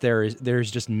 and that's there's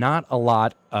just not a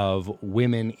lot of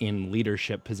women in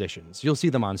leadership positions. You'll see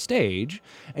them on stage,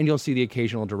 and you'll see the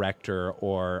occasional director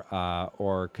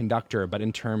or conductor, but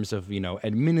in terms of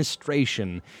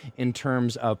administration, in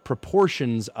terms of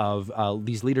proportions of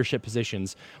these leadership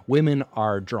positions, women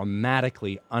are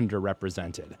dramatically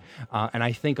underrepresented, and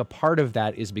I think a part of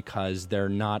that is because they're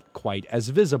not quite as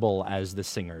visible as the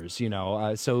singers,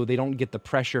 so they don't get the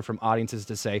pressure from audiences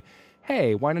to say,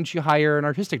 hey, why don't you hire an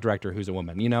artistic director who's a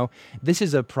woman? This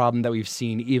is a problem that we've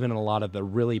seen even in a lot of the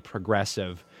really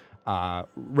progressive,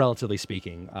 relatively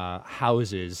speaking,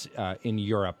 houses in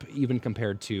Europe, even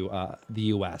compared to the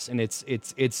U.S. And it's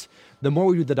the more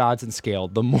we do the Dodson scale,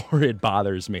 the more it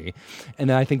bothers me.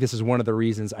 And I think this is one of the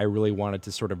reasons I really wanted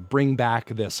to sort of bring back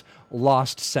this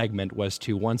lost segment, was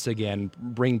to once again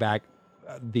bring back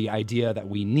the idea that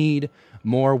we need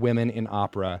more women in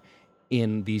opera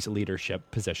in these leadership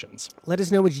positions. Let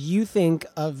us know what you think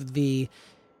of the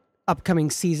upcoming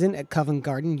season at Covent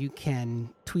Garden. You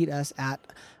can tweet us at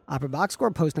Opera Box Score,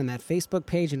 post on that Facebook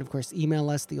page, and of course email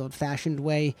us the old-fashioned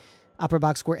way,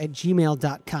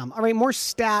 operaboxscore@gmail.com. All right, more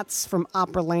stats from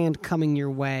Operaland coming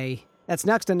your way. That's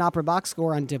next on Opera Box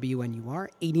Score on WNUR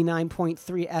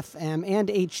 89.3 FM and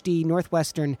HD,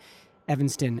 Northwestern,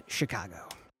 Evanston, Chicago.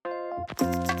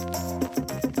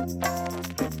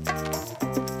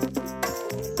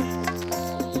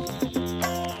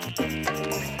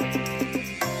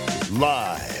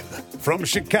 Live from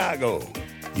Chicago,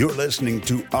 you're listening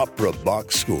to Opera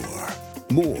Box Score.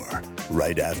 More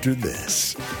right after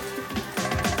this.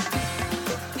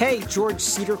 Hey, George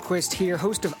Cedarquist here,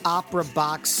 host of Opera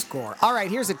Box Score. All right,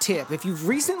 here's a tip. If you've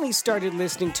recently started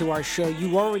listening to our show,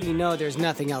 you already know there's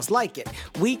nothing else like it.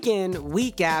 Week in,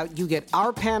 week out, you get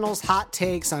our panel's hot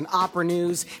takes on opera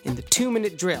news in the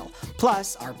 2-minute drill.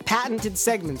 Plus, our patented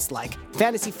segments like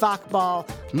Fantasy Fockball,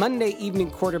 Monday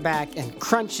Evening Quarterback, and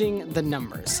Crunching the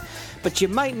Numbers. But you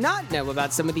might not know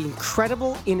about some of the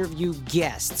incredible interview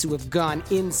guests who have gone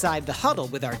inside the huddle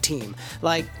with our team,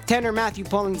 like tenor Matthew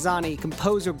Polenzani,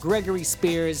 composer Gregory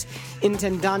Spears,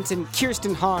 intendantin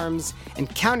Kirsten Harms, and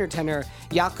countertenor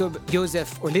Jakub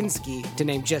Josef Orlinski, to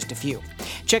name just a few.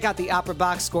 Check out the Opera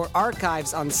Box Score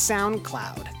archives on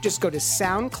SoundCloud. Just go to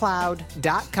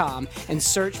soundcloud.com and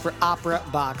search for Opera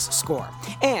Box Score.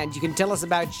 And you can tell us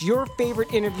about your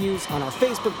favorite interviews on our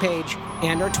Facebook page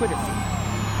and our Twitter feed.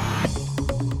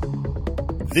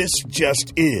 This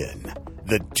just in,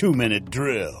 the 2-minute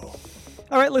drill.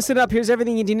 All right, listen up. Here's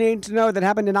everything you need to know that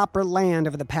happened in Opera Land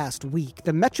over the past week.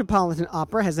 The Metropolitan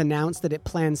Opera has announced that it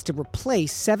plans to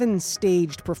replace 7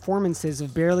 staged performances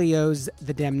of Berlioz's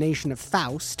The Damnation of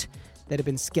Faust that have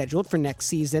been scheduled for next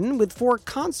season with 4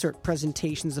 concert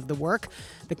presentations of the work.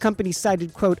 The company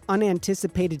cited, quote,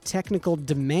 unanticipated technical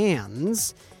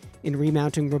demands in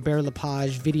remounting Robert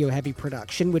Lepage video-heavy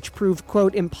production, which proved,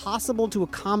 quote, impossible to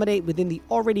accommodate within the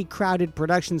already crowded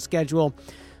production schedule.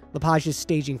 Lepage's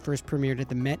staging first premiered at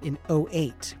the Met in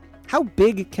 2008. How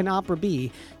big can opera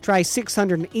be? Try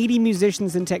 680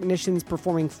 musicians and technicians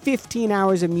performing 15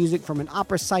 hours of music from an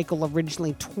opera cycle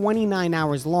originally 29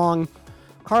 hours long.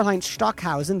 Karlheinz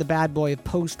Stockhausen, the bad boy of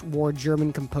post-war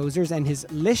German composers, and his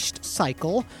Licht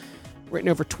cycle, written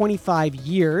over 25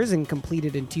 years and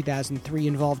completed in 2003,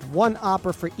 involved 1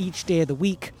 opera for each day of the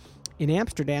week. In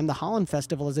Amsterdam, the Holland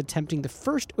Festival is attempting the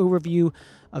first overview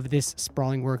of this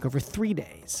sprawling work over 3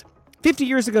 days. 50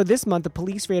 years ago this month, a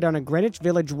police raid on a Greenwich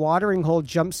Village watering hole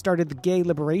jump-started the gay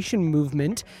liberation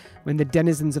movement when the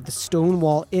denizens of the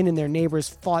Stonewall Inn and their neighbors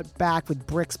fought back with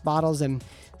bricks, bottles, and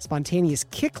spontaneous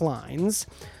kick lines.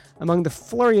 Among the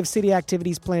flurry of city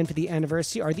activities planned for the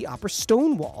anniversary are the opera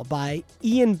Stonewall by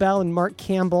Ian Bell and Mark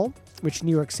Campbell, which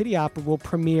New York City Opera will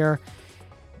premiere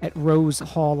at Rose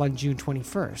Hall on June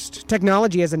 21st.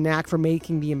 Technology has a knack for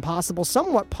making the impossible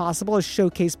somewhat possible, as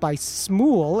showcased by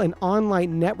Smool, an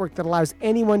online network that allows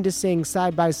anyone to sing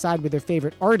side by side with their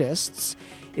favorite artists.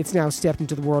 It's now stepped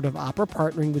into the world of opera,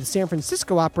 partnering with San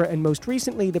Francisco Opera and most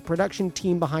recently the production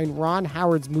team behind Ron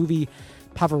Howard's movie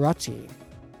Pavarotti.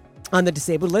 On the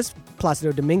disabled list,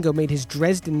 Placido Domingo made his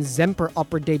Dresden Zemper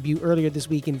opera debut earlier this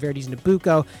week in Verdi's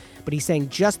Nabucco, but he sang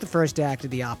just the first act of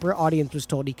the opera. Audience was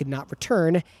told he could not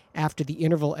return after the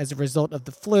interval as a result of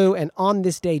the flu, and on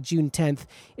this day, June 10th,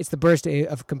 it's the birthday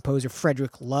of composer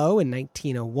Frederick Loewe in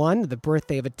 1901, the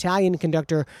birthday of Italian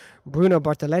conductor Bruno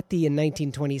Bartoletti in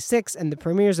 1926, and the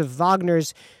premieres of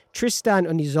Wagner's Tristan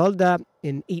und Isolde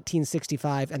in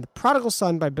 1865 and The Prodigal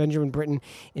Son by Benjamin Britten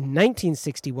in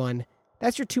 1961.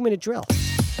 That's your 2-minute drill.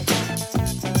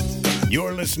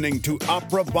 You're listening to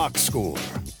Opera Box Score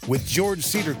with George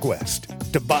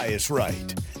Cedarquist, Tobias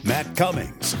Wright, Matt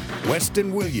Cummings,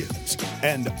 Weston Williams,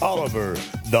 and Oliver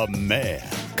the Man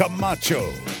Camacho.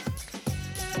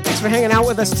 Thanks for hanging out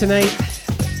with us tonight.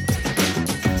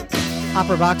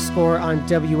 Opera Box Score on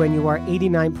WNUR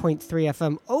 89.3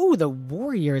 FM. Oh, the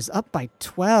Warriors up by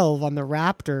 12 on the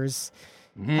Raptors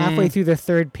halfway through the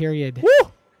third period.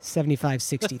 Woo!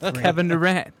 75-63. Kevin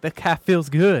Durant, the calf feels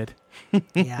good.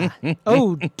 Yeah.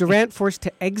 Oh, Durant forced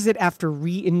to exit after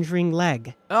re-injuring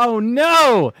leg. Oh,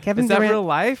 no! Kevin Is that Durant, real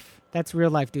life? That's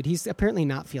real life, dude. He's apparently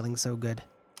not feeling so good.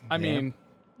 I mean,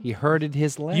 He hurted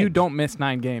his leg. you don't miss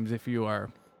 9 games if you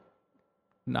are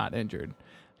not injured.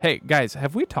 Hey, guys,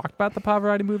 have we talked about the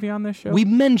Pavarotti movie on this show? We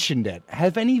mentioned it.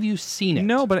 Have any of you seen it?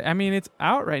 No, but I mean, it's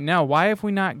out right now. Why have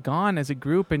we not gone as a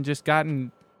group and just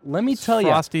gotten Let me tell you.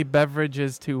 frosty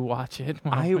beverages to watch it?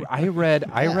 I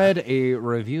read a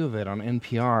review of it on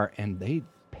NPR, and they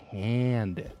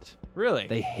panned it. Really?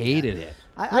 They hated it.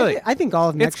 I think all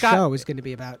of next got- show is going to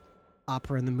be about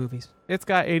opera in the movies. It's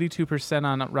got 82%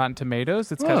 on Rotten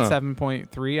Tomatoes. It's got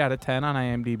 7.3 out of 10 on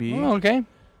IMDb. Oh, okay.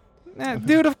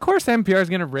 Dude, of course NPR is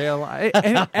going to rail.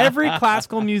 And every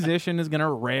classical musician is going to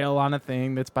rail on a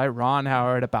thing that's by Ron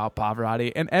Howard about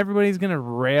Pavarotti. And everybody's going to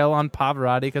rail on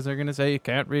Pavarotti because they're going to say you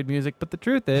can't read music. But the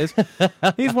truth is,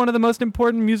 he's one of the most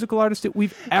important musical artists that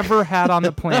we've ever had on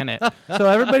the planet. So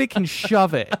everybody can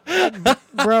shove it.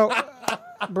 Bro,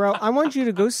 I want you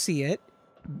to go see it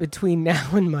between now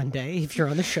and Monday, if you're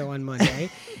on the show on Monday.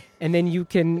 And then you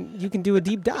can do a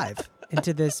deep dive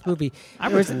into this movie. I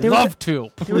would love to.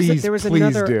 There was Please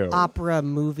another do. opera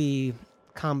movie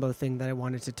combo thing that I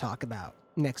wanted to talk about.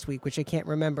 next week, which I can't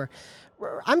remember.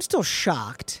 I'm still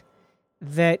shocked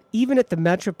that even at the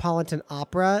Metropolitan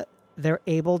Opera, they're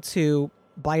able to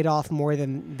bite off more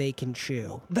than they can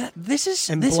chew. This is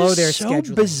And this blow is their so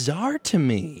scheduling. bizarre to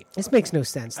me. This makes no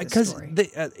sense, this Because story.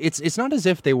 it's not as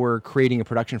if they were creating a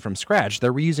production from scratch.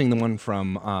 They're reusing the one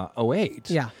from 2008.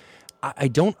 Yeah. I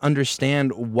don't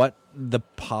understand what the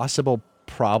possible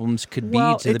problems could be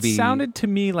Well, to it sounded to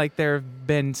me like there have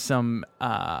been some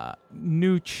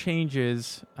new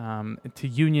changes to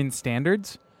union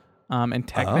standards and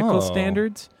technical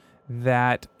standards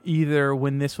that either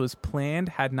when this was planned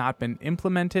had not been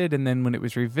implemented, and then when it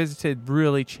was revisited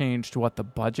really changed what the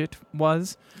budget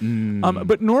was.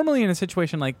 But normally in a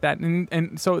situation like that,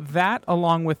 and so that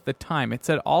along with the time, it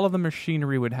said all of the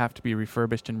machinery would have to be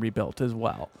refurbished and rebuilt as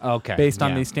well. Okay, Based on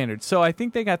yeah. these standards. So I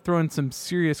think they got thrown some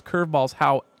serious curveballs.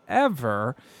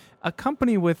 However, a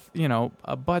company with,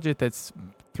 a budget that's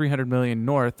 300 million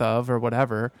north of or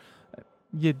whatever,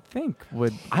 you'd think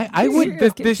would. I would.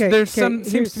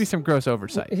 Seems to be some gross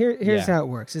oversight. Here's Yeah. how it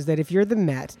works: is that if you're the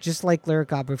Met, just like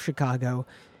Lyric Opera of Chicago,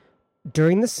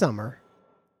 during the summer,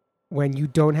 when you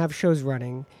don't have shows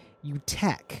running, you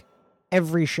tech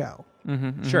every show,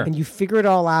 Sure. and you figure it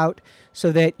all out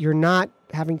so that you're not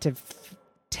having to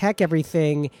tech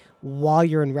everything while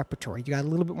you're in repertory. You got a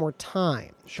little bit more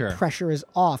time. Sure. Pressure is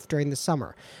off during the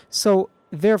summer, so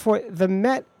therefore the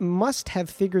Met must have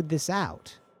figured this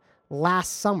out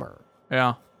last summer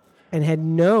Yeah. and had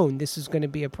known this was going to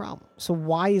be a problem. So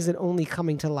why is it only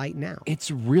coming to light now?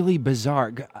 It's really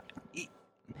bizarre.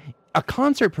 A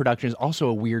concert production is also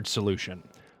a weird solution.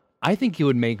 I think it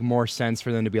would make more sense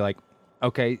for them to be like,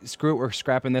 okay, screw it, we're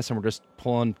scrapping this and we're just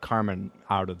pulling Carmen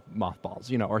out of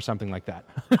mothballs, or something like that.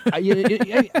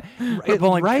 We're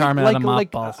pulling Carmen out of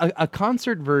like mothballs. a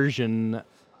concert version.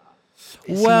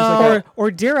 Well, or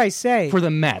dare I say, For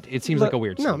the Met, it seems like a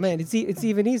weird No, solution. man, it's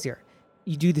even easier.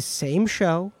 You do the same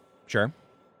show. Sure.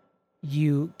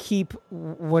 You keep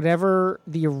whatever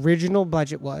the original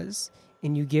budget was,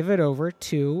 and you give it over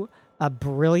to a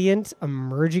brilliant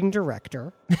emerging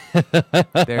director.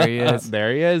 There he is.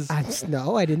 There he is.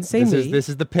 No, I didn't say me. This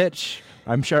is the pitch.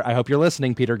 I'm sure. I hope you're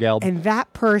listening, Peter Geld. And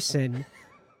that person,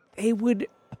 they would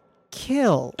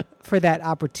kill for that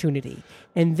opportunity.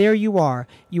 And there you are.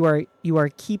 You are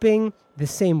keeping the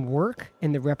same work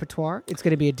in the repertoire. It's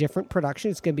going to be a different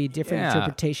production. It's going to be a different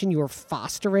interpretation. You are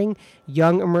fostering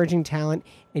young emerging talent,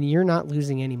 and you're not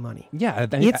losing any money. Yeah,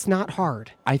 It's not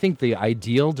hard. I think the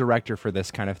ideal director for this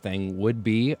kind of thing would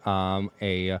be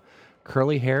a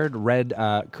curly-haired,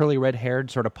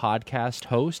 red-haired sort of podcast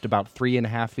host, about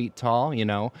 3.5 feet tall.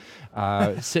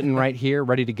 Sitting right here,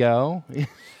 ready to go.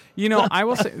 I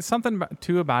will say something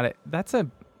too about it. That's a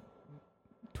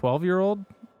 12-year-old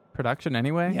production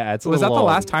anyway. Yeah, it's a was that little the old.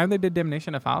 last time they did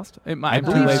Damnation of Faust? It might. I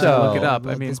believe so. Look it up.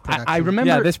 Well, I mean, this I production. remember.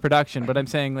 yeah, this production. But I'm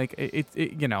saying like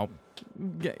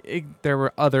there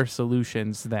were other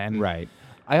solutions then. Right.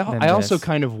 I also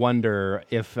kind of wonder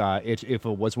if it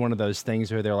was one of those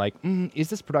things where they're like, is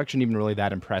this production even really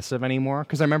that impressive anymore?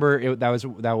 Because I remember that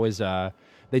was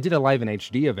they did a live in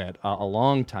HD of it a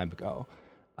long time ago,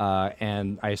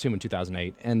 and I assume in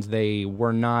 2008, and they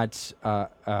were not.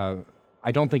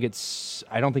 I don't think it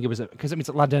was because it's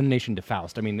La Damnation de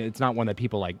Faust. I mean, it's not one that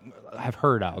people like have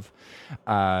heard of.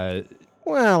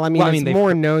 Well, I mean, it's they've-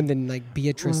 more known than like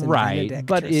Beatrice and right, Benedict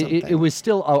but or it something. was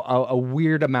still a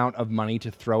weird amount of money to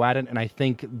throw at it, and I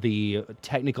think the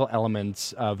technical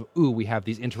elements of we have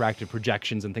these interactive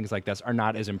projections and things like this are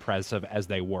not as impressive as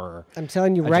they were. I'm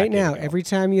telling you a right decade now, ago. every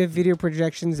time you have video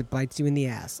projections, it bites you in the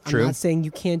ass. True. I'm not saying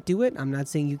you can't do it. I'm not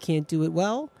saying you can't do it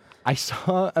well. I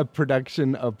saw a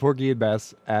production of Porgy and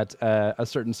Bess at a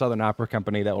certain Southern opera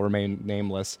company that will remain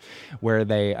nameless, where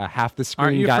they half the screen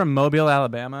Aren't you got. from Mobile,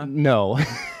 Alabama? No,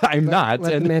 I'm not.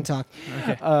 Let the man talk.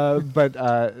 But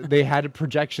they had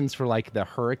projections for like the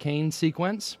hurricane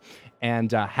sequence,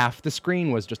 and half the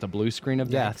screen was just a blue screen of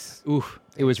death. Oof,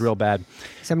 it was real bad.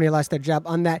 Somebody lost their job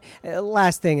on that.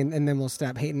 Last thing, and then we'll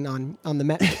stop hating on the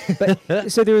Met.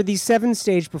 But so there were these 7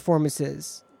 stage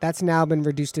performances. That's now been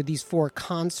reduced to these 4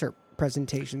 concert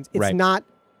presentations. It's Right. not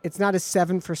a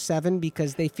 7 for 7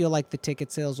 because they feel like the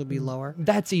ticket sales will be lower.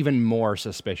 That's even more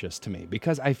suspicious to me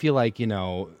because I feel like,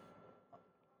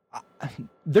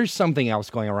 there's something else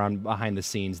going around behind the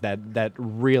scenes that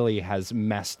really has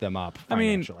messed them up I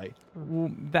mean, financially.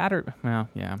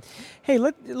 Yeah. Hey,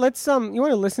 let's you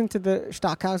want to listen to the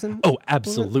Stockhausen? Oh,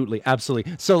 absolutely,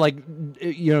 absolutely. So, like,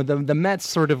 the Mets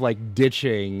sort of like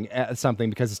ditching something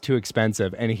because it's too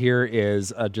expensive, and here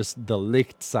is just the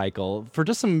Licht cycle. For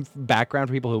just some background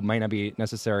for people who might not be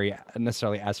necessarily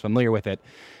as familiar with it,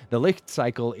 the Licht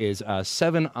cycle is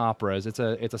 7 operas. It's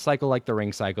a cycle like the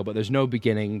Ring cycle, but there's no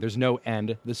beginning, there's no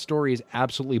end. The story is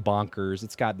absolutely bonkers.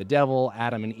 It's got the devil,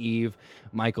 Adam and Eve,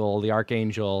 Michael, the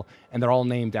archangel, and they're all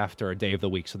named after a day of the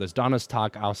week. So there's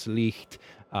Donnerstag aus Licht,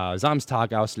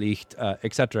 Samstag aus Licht,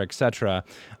 etc., etc.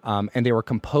 And they were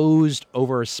composed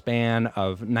over a span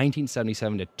of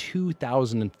 1977 to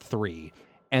 2003.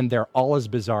 And they're all as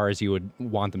bizarre as you would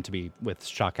want them to be with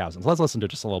Stockhausen. So let's listen to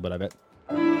just a little bit of it.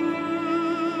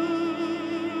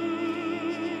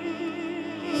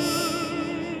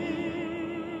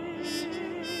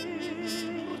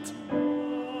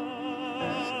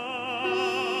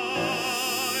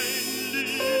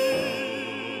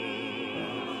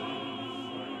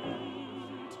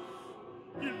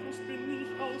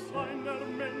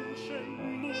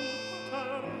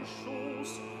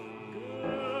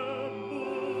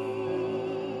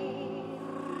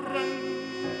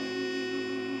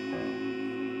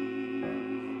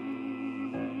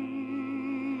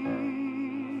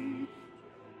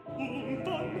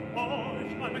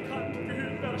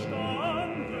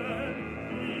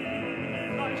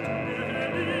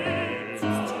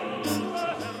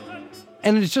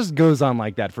 And it just goes on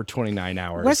like that for 29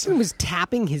 hours. Weston was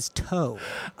tapping his toe.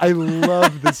 I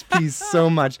love this piece so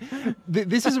much.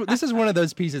 This is one of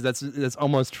those pieces that's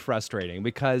almost frustrating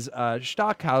because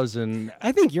Stockhausen.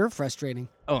 I think you're frustrating.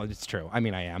 Oh, it's true. I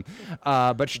mean, I am.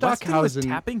 But Stockhausen was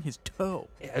tapping his toe,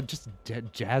 just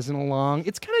jazzing along.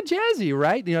 It's kind of jazzy,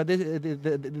 right? You know,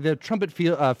 the trumpet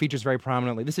features very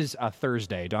prominently. This is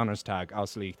Thursday, Donnerstag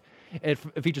aus Licht. It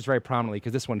features very prominently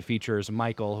because this one features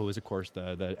Michael, who is, of course,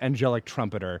 the angelic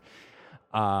trumpeter.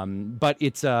 But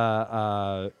it's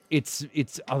a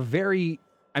very,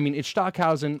 I mean, it's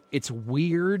Stockhausen. It's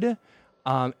weird,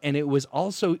 and it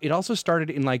also started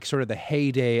in like sort of the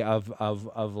heyday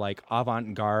of like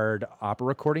avant-garde opera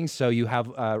recordings. So you have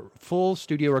full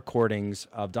studio recordings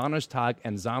of Donnerstag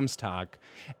and Samstag,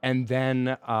 and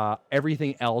then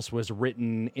everything else was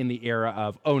written in the era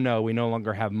of, oh no, we no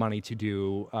longer have money to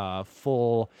do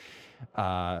full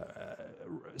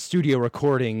studio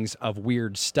recordings of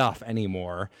weird stuff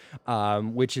anymore,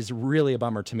 which is really a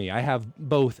bummer to me. I have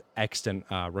both extant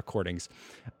recordings,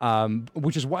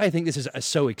 which is why I think this is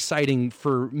so exciting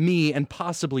for me and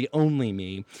possibly only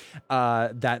me,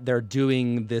 that they're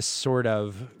doing this sort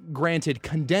of, granted,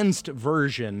 condensed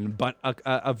version, but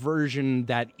a version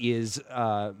that is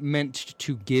meant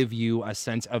to give you a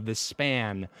sense of the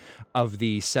span of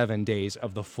the 7 days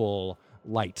of the full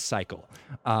light cycle.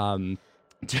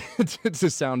 To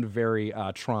sound very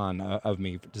Tron of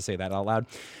me to say that out loud.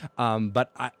 But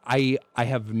I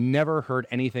have never heard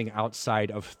anything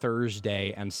outside of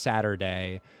Thursday and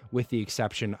Saturday, with the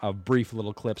exception of brief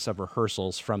little clips of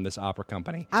rehearsals from this opera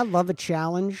company. I love a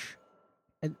challenge.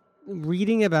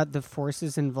 Reading about the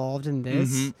forces involved in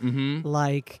this,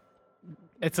 like...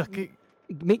 It's like...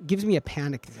 It gives me a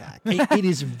panic attack. It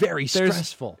is very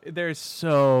stressful. There's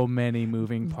so many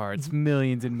moving parts,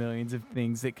 millions and millions of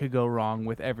things that could go wrong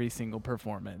with every single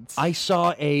performance. I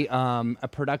saw a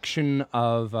production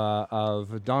of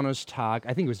Donnerstag.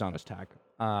 I think it was Donnerstag,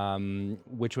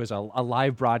 which was a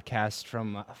live broadcast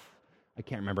from I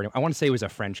can't remember. I want to say it was a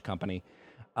French company.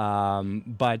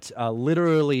 But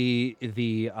literally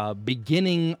the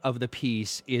beginning of the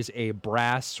piece is a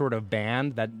brass sort of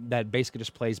band that basically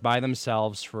just plays by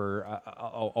themselves for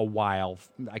a while.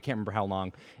 I can't remember how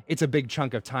long. It's a big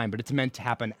chunk of time, but it's meant to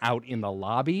happen out in the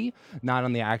lobby, not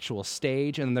on the actual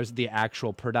stage. And then there's the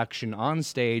actual production on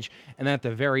stage. And then at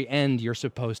the very end, you're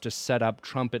supposed to set up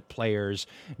trumpet players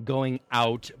going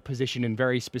out, positioned in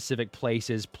very specific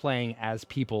places, playing as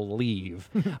people leave.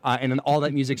 And then all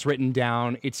that music's written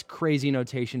down. It's crazy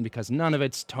notation because none of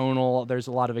it's tonal. There's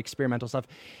a lot of experimental stuff.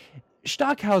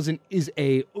 Stockhausen is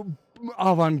a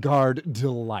avant-garde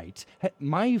delight.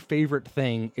 My favorite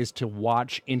thing is to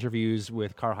watch interviews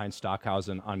with Karlheinz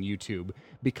Stockhausen on YouTube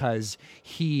because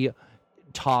he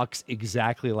talks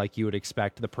exactly like you would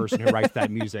expect the person who writes that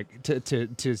music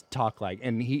to talk like.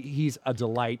 And he's a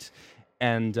delight.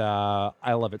 And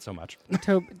I love it so much.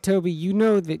 Toby, you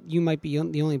know that you might be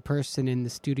the only person in the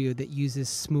studio that uses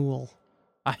Smool.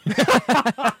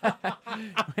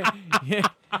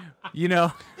 You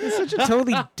know, it's such a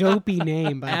totally dopey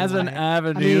name. By as the way. an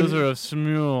avid user of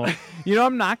Smool, you know,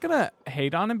 I'm not gonna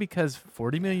hate on him because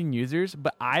 40 million users,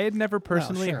 but I had never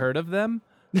personally heard of them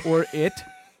or it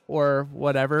or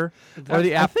whatever, or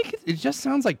the I app. think it just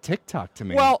sounds like TikTok to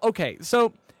me. Well, okay,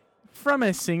 so from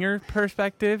a singer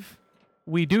perspective,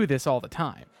 we do this all the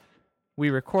time. We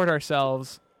record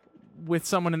ourselves with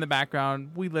someone in the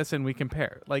background. We listen, we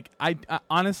compare. Like, I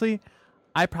honestly,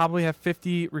 I probably have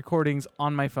 50 recordings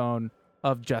on my phone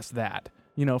of just that,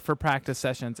 for practice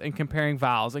sessions and comparing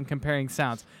vowels and comparing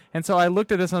sounds. And so I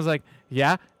looked at this and I was like,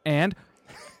 yeah, and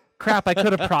crap, I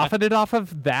could have profited off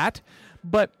of that.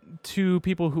 But to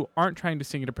people who aren't trying to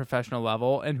sing at a professional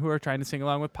level and who are trying to sing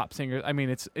along with pop singers, I mean,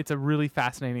 it's a really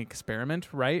fascinating experiment,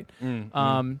 right?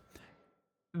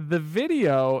 The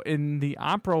video in the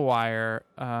Opera Wire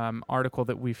article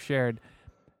that we've shared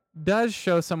does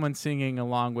show someone singing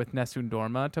along with Nessun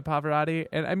Dorma to Pavarotti,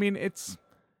 and I mean,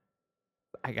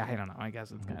 I don't know. I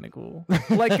guess it's kind of cool.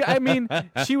 Like, I mean,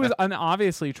 she was an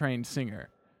obviously trained singer,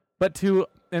 but to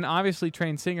an obviously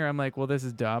trained singer, I'm like, well, this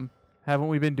is dumb. Haven't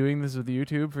we been doing this with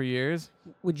YouTube for years?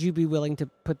 Would you be willing to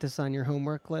put this on your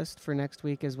homework list for next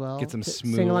week as well? Get some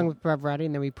smooth. Sing along with Pavarotti,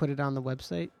 and then we put it on the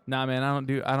website. Nah, man,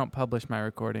 I don't publish my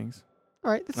recordings. All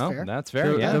right, that's fair. That's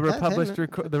fair. Yeah.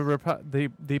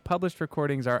 The published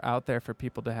recordings are out there for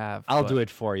people to have. I'll do it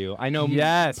for you. I know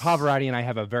Yes. Pavarotti and I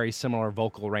have a very similar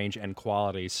vocal range and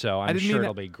quality, so I'm sure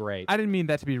it'll be great. I didn't mean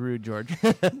that to be rude, George.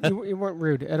 You weren't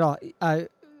rude at all.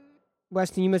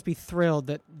 Weston, you must be thrilled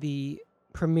that the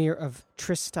premiere of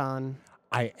Tristan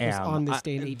I was am. on this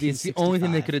day in 1865. It's the only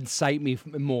thing that could incite me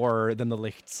more than the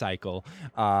Lichtcycle.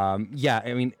 Yeah,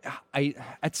 I mean,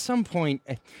 at some point,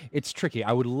 it's tricky.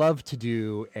 I would love to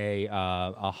do a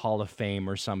Hall of Fame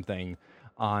or something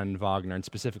on Wagner, and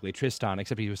specifically Tristan,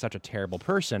 except he was such a terrible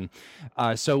person.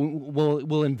 So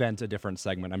we'll invent a different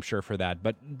segment, I'm sure, for that.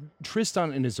 But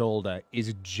Tristan and Isolde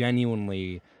is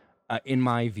genuinely, in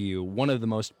my view, one of the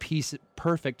most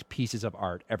perfect pieces of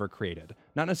art ever created.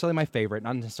 Not necessarily my favorite,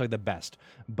 not necessarily the best,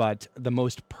 but the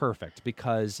most perfect,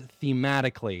 because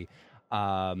thematically,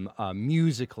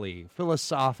 musically,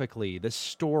 philosophically, the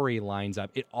story lines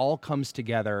up. It all comes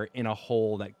together in a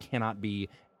whole that cannot be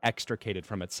extricated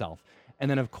from itself. And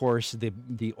then, of course,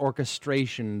 the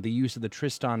orchestration, the use of the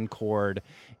Tristan chord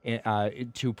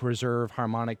to preserve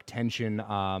harmonic tension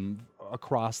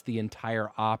across the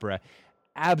entire opera.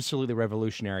 Absolutely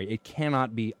revolutionary. It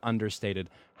cannot be understated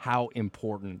how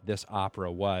important this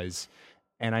opera was.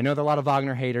 And I know there are a lot of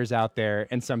Wagner haters out there,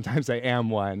 and sometimes I am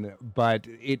one, but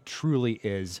it truly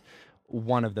is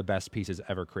one of the best pieces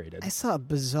ever created. I saw a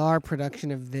bizarre production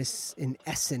of this in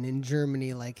Essen in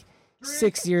Germany like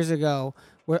 6 years ago,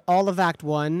 where all of Act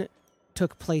 1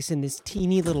 took place in this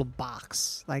teeny little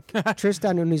box. Like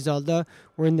Tristan and Isolde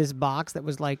were in this box that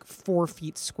was like 4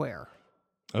 feet square.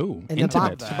 Oh, and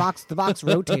intimate. the box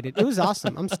rotated. It was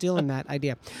awesome. I'm stealing that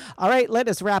idea. All right, let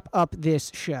us wrap up this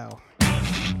show.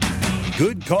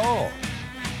 Good call.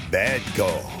 Bad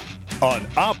call on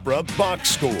Opera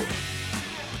Box Score.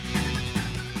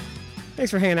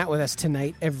 Thanks for hanging out with us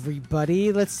tonight,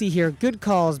 everybody. Let's see here. Good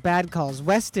calls, bad calls.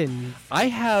 Weston. I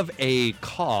have a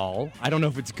call. I don't know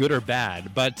if it's good or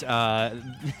bad, but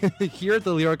here at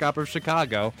the Lyric Opera of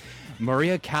Chicago,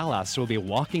 Maria Callas will be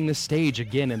walking the stage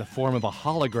again in the form of a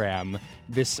hologram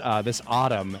this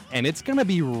autumn, and it's going to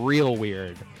be real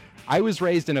weird. I was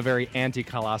raised in a very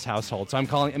anti-Callas household, so I'm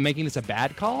making this a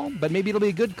bad call, but maybe it'll be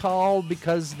a good call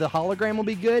because the hologram will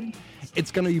be good. It's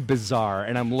going to be bizarre,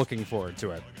 and I'm looking forward to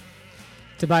it.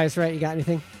 Tobias, right? You got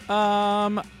anything?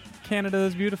 Canada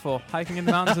is beautiful. Hiking in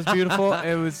the mountains is beautiful.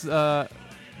 It was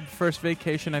first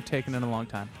vacation I've taken in a long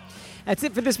time. That's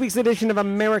it for this week's edition of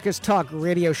America's Talk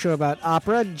radio show about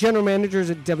opera. General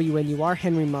managers at WNUR,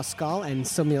 Henry Muskal and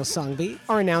Somil Sangvi.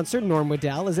 Our announcer, Norm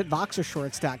Waddell, is at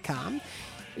Voxershorts.com,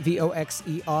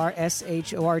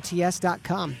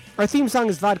 VOXERSHORTS.com. Our theme song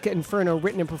is Vodka Inferno,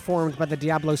 written and performed by the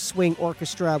Diablo Swing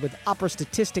Orchestra with opera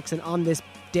statistics and on this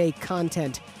day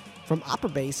content from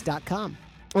operabase.com.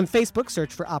 On Facebook,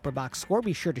 search for Opera Box Score.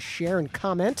 Be sure to share and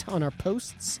comment on our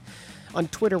posts. On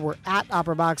Twitter, we're at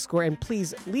Opera Box Score, and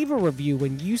please leave a review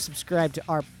when you subscribe to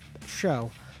our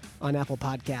show on Apple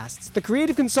Podcasts. The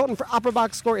creative consultant for Opera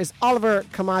Box Score is Oliver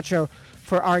Camacho.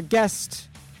 For our guest,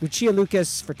 Lucia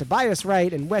Lucas, for Tobias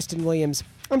Wright and Weston Williams,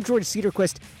 I'm George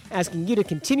Cedarquist, asking you to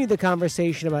continue the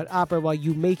conversation about opera while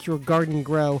you make your garden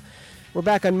grow. We're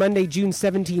back on Monday, June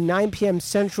 17, 9 p.m.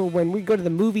 Central, when we go to the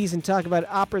movies and talk about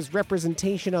opera's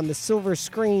representation on the silver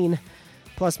screen.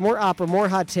 Plus, more opera, more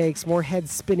hot takes, more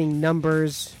head-spinning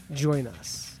numbers. Join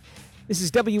us. This is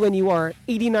WNUR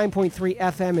 89.3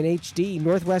 FM and HD,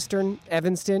 Northwestern,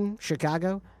 Evanston,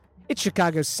 Chicago. It's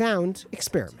Chicago's Sound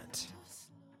Experiment.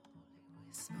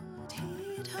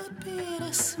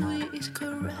 Sweet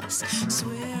caress,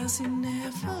 swears he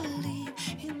never leave,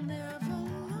 he never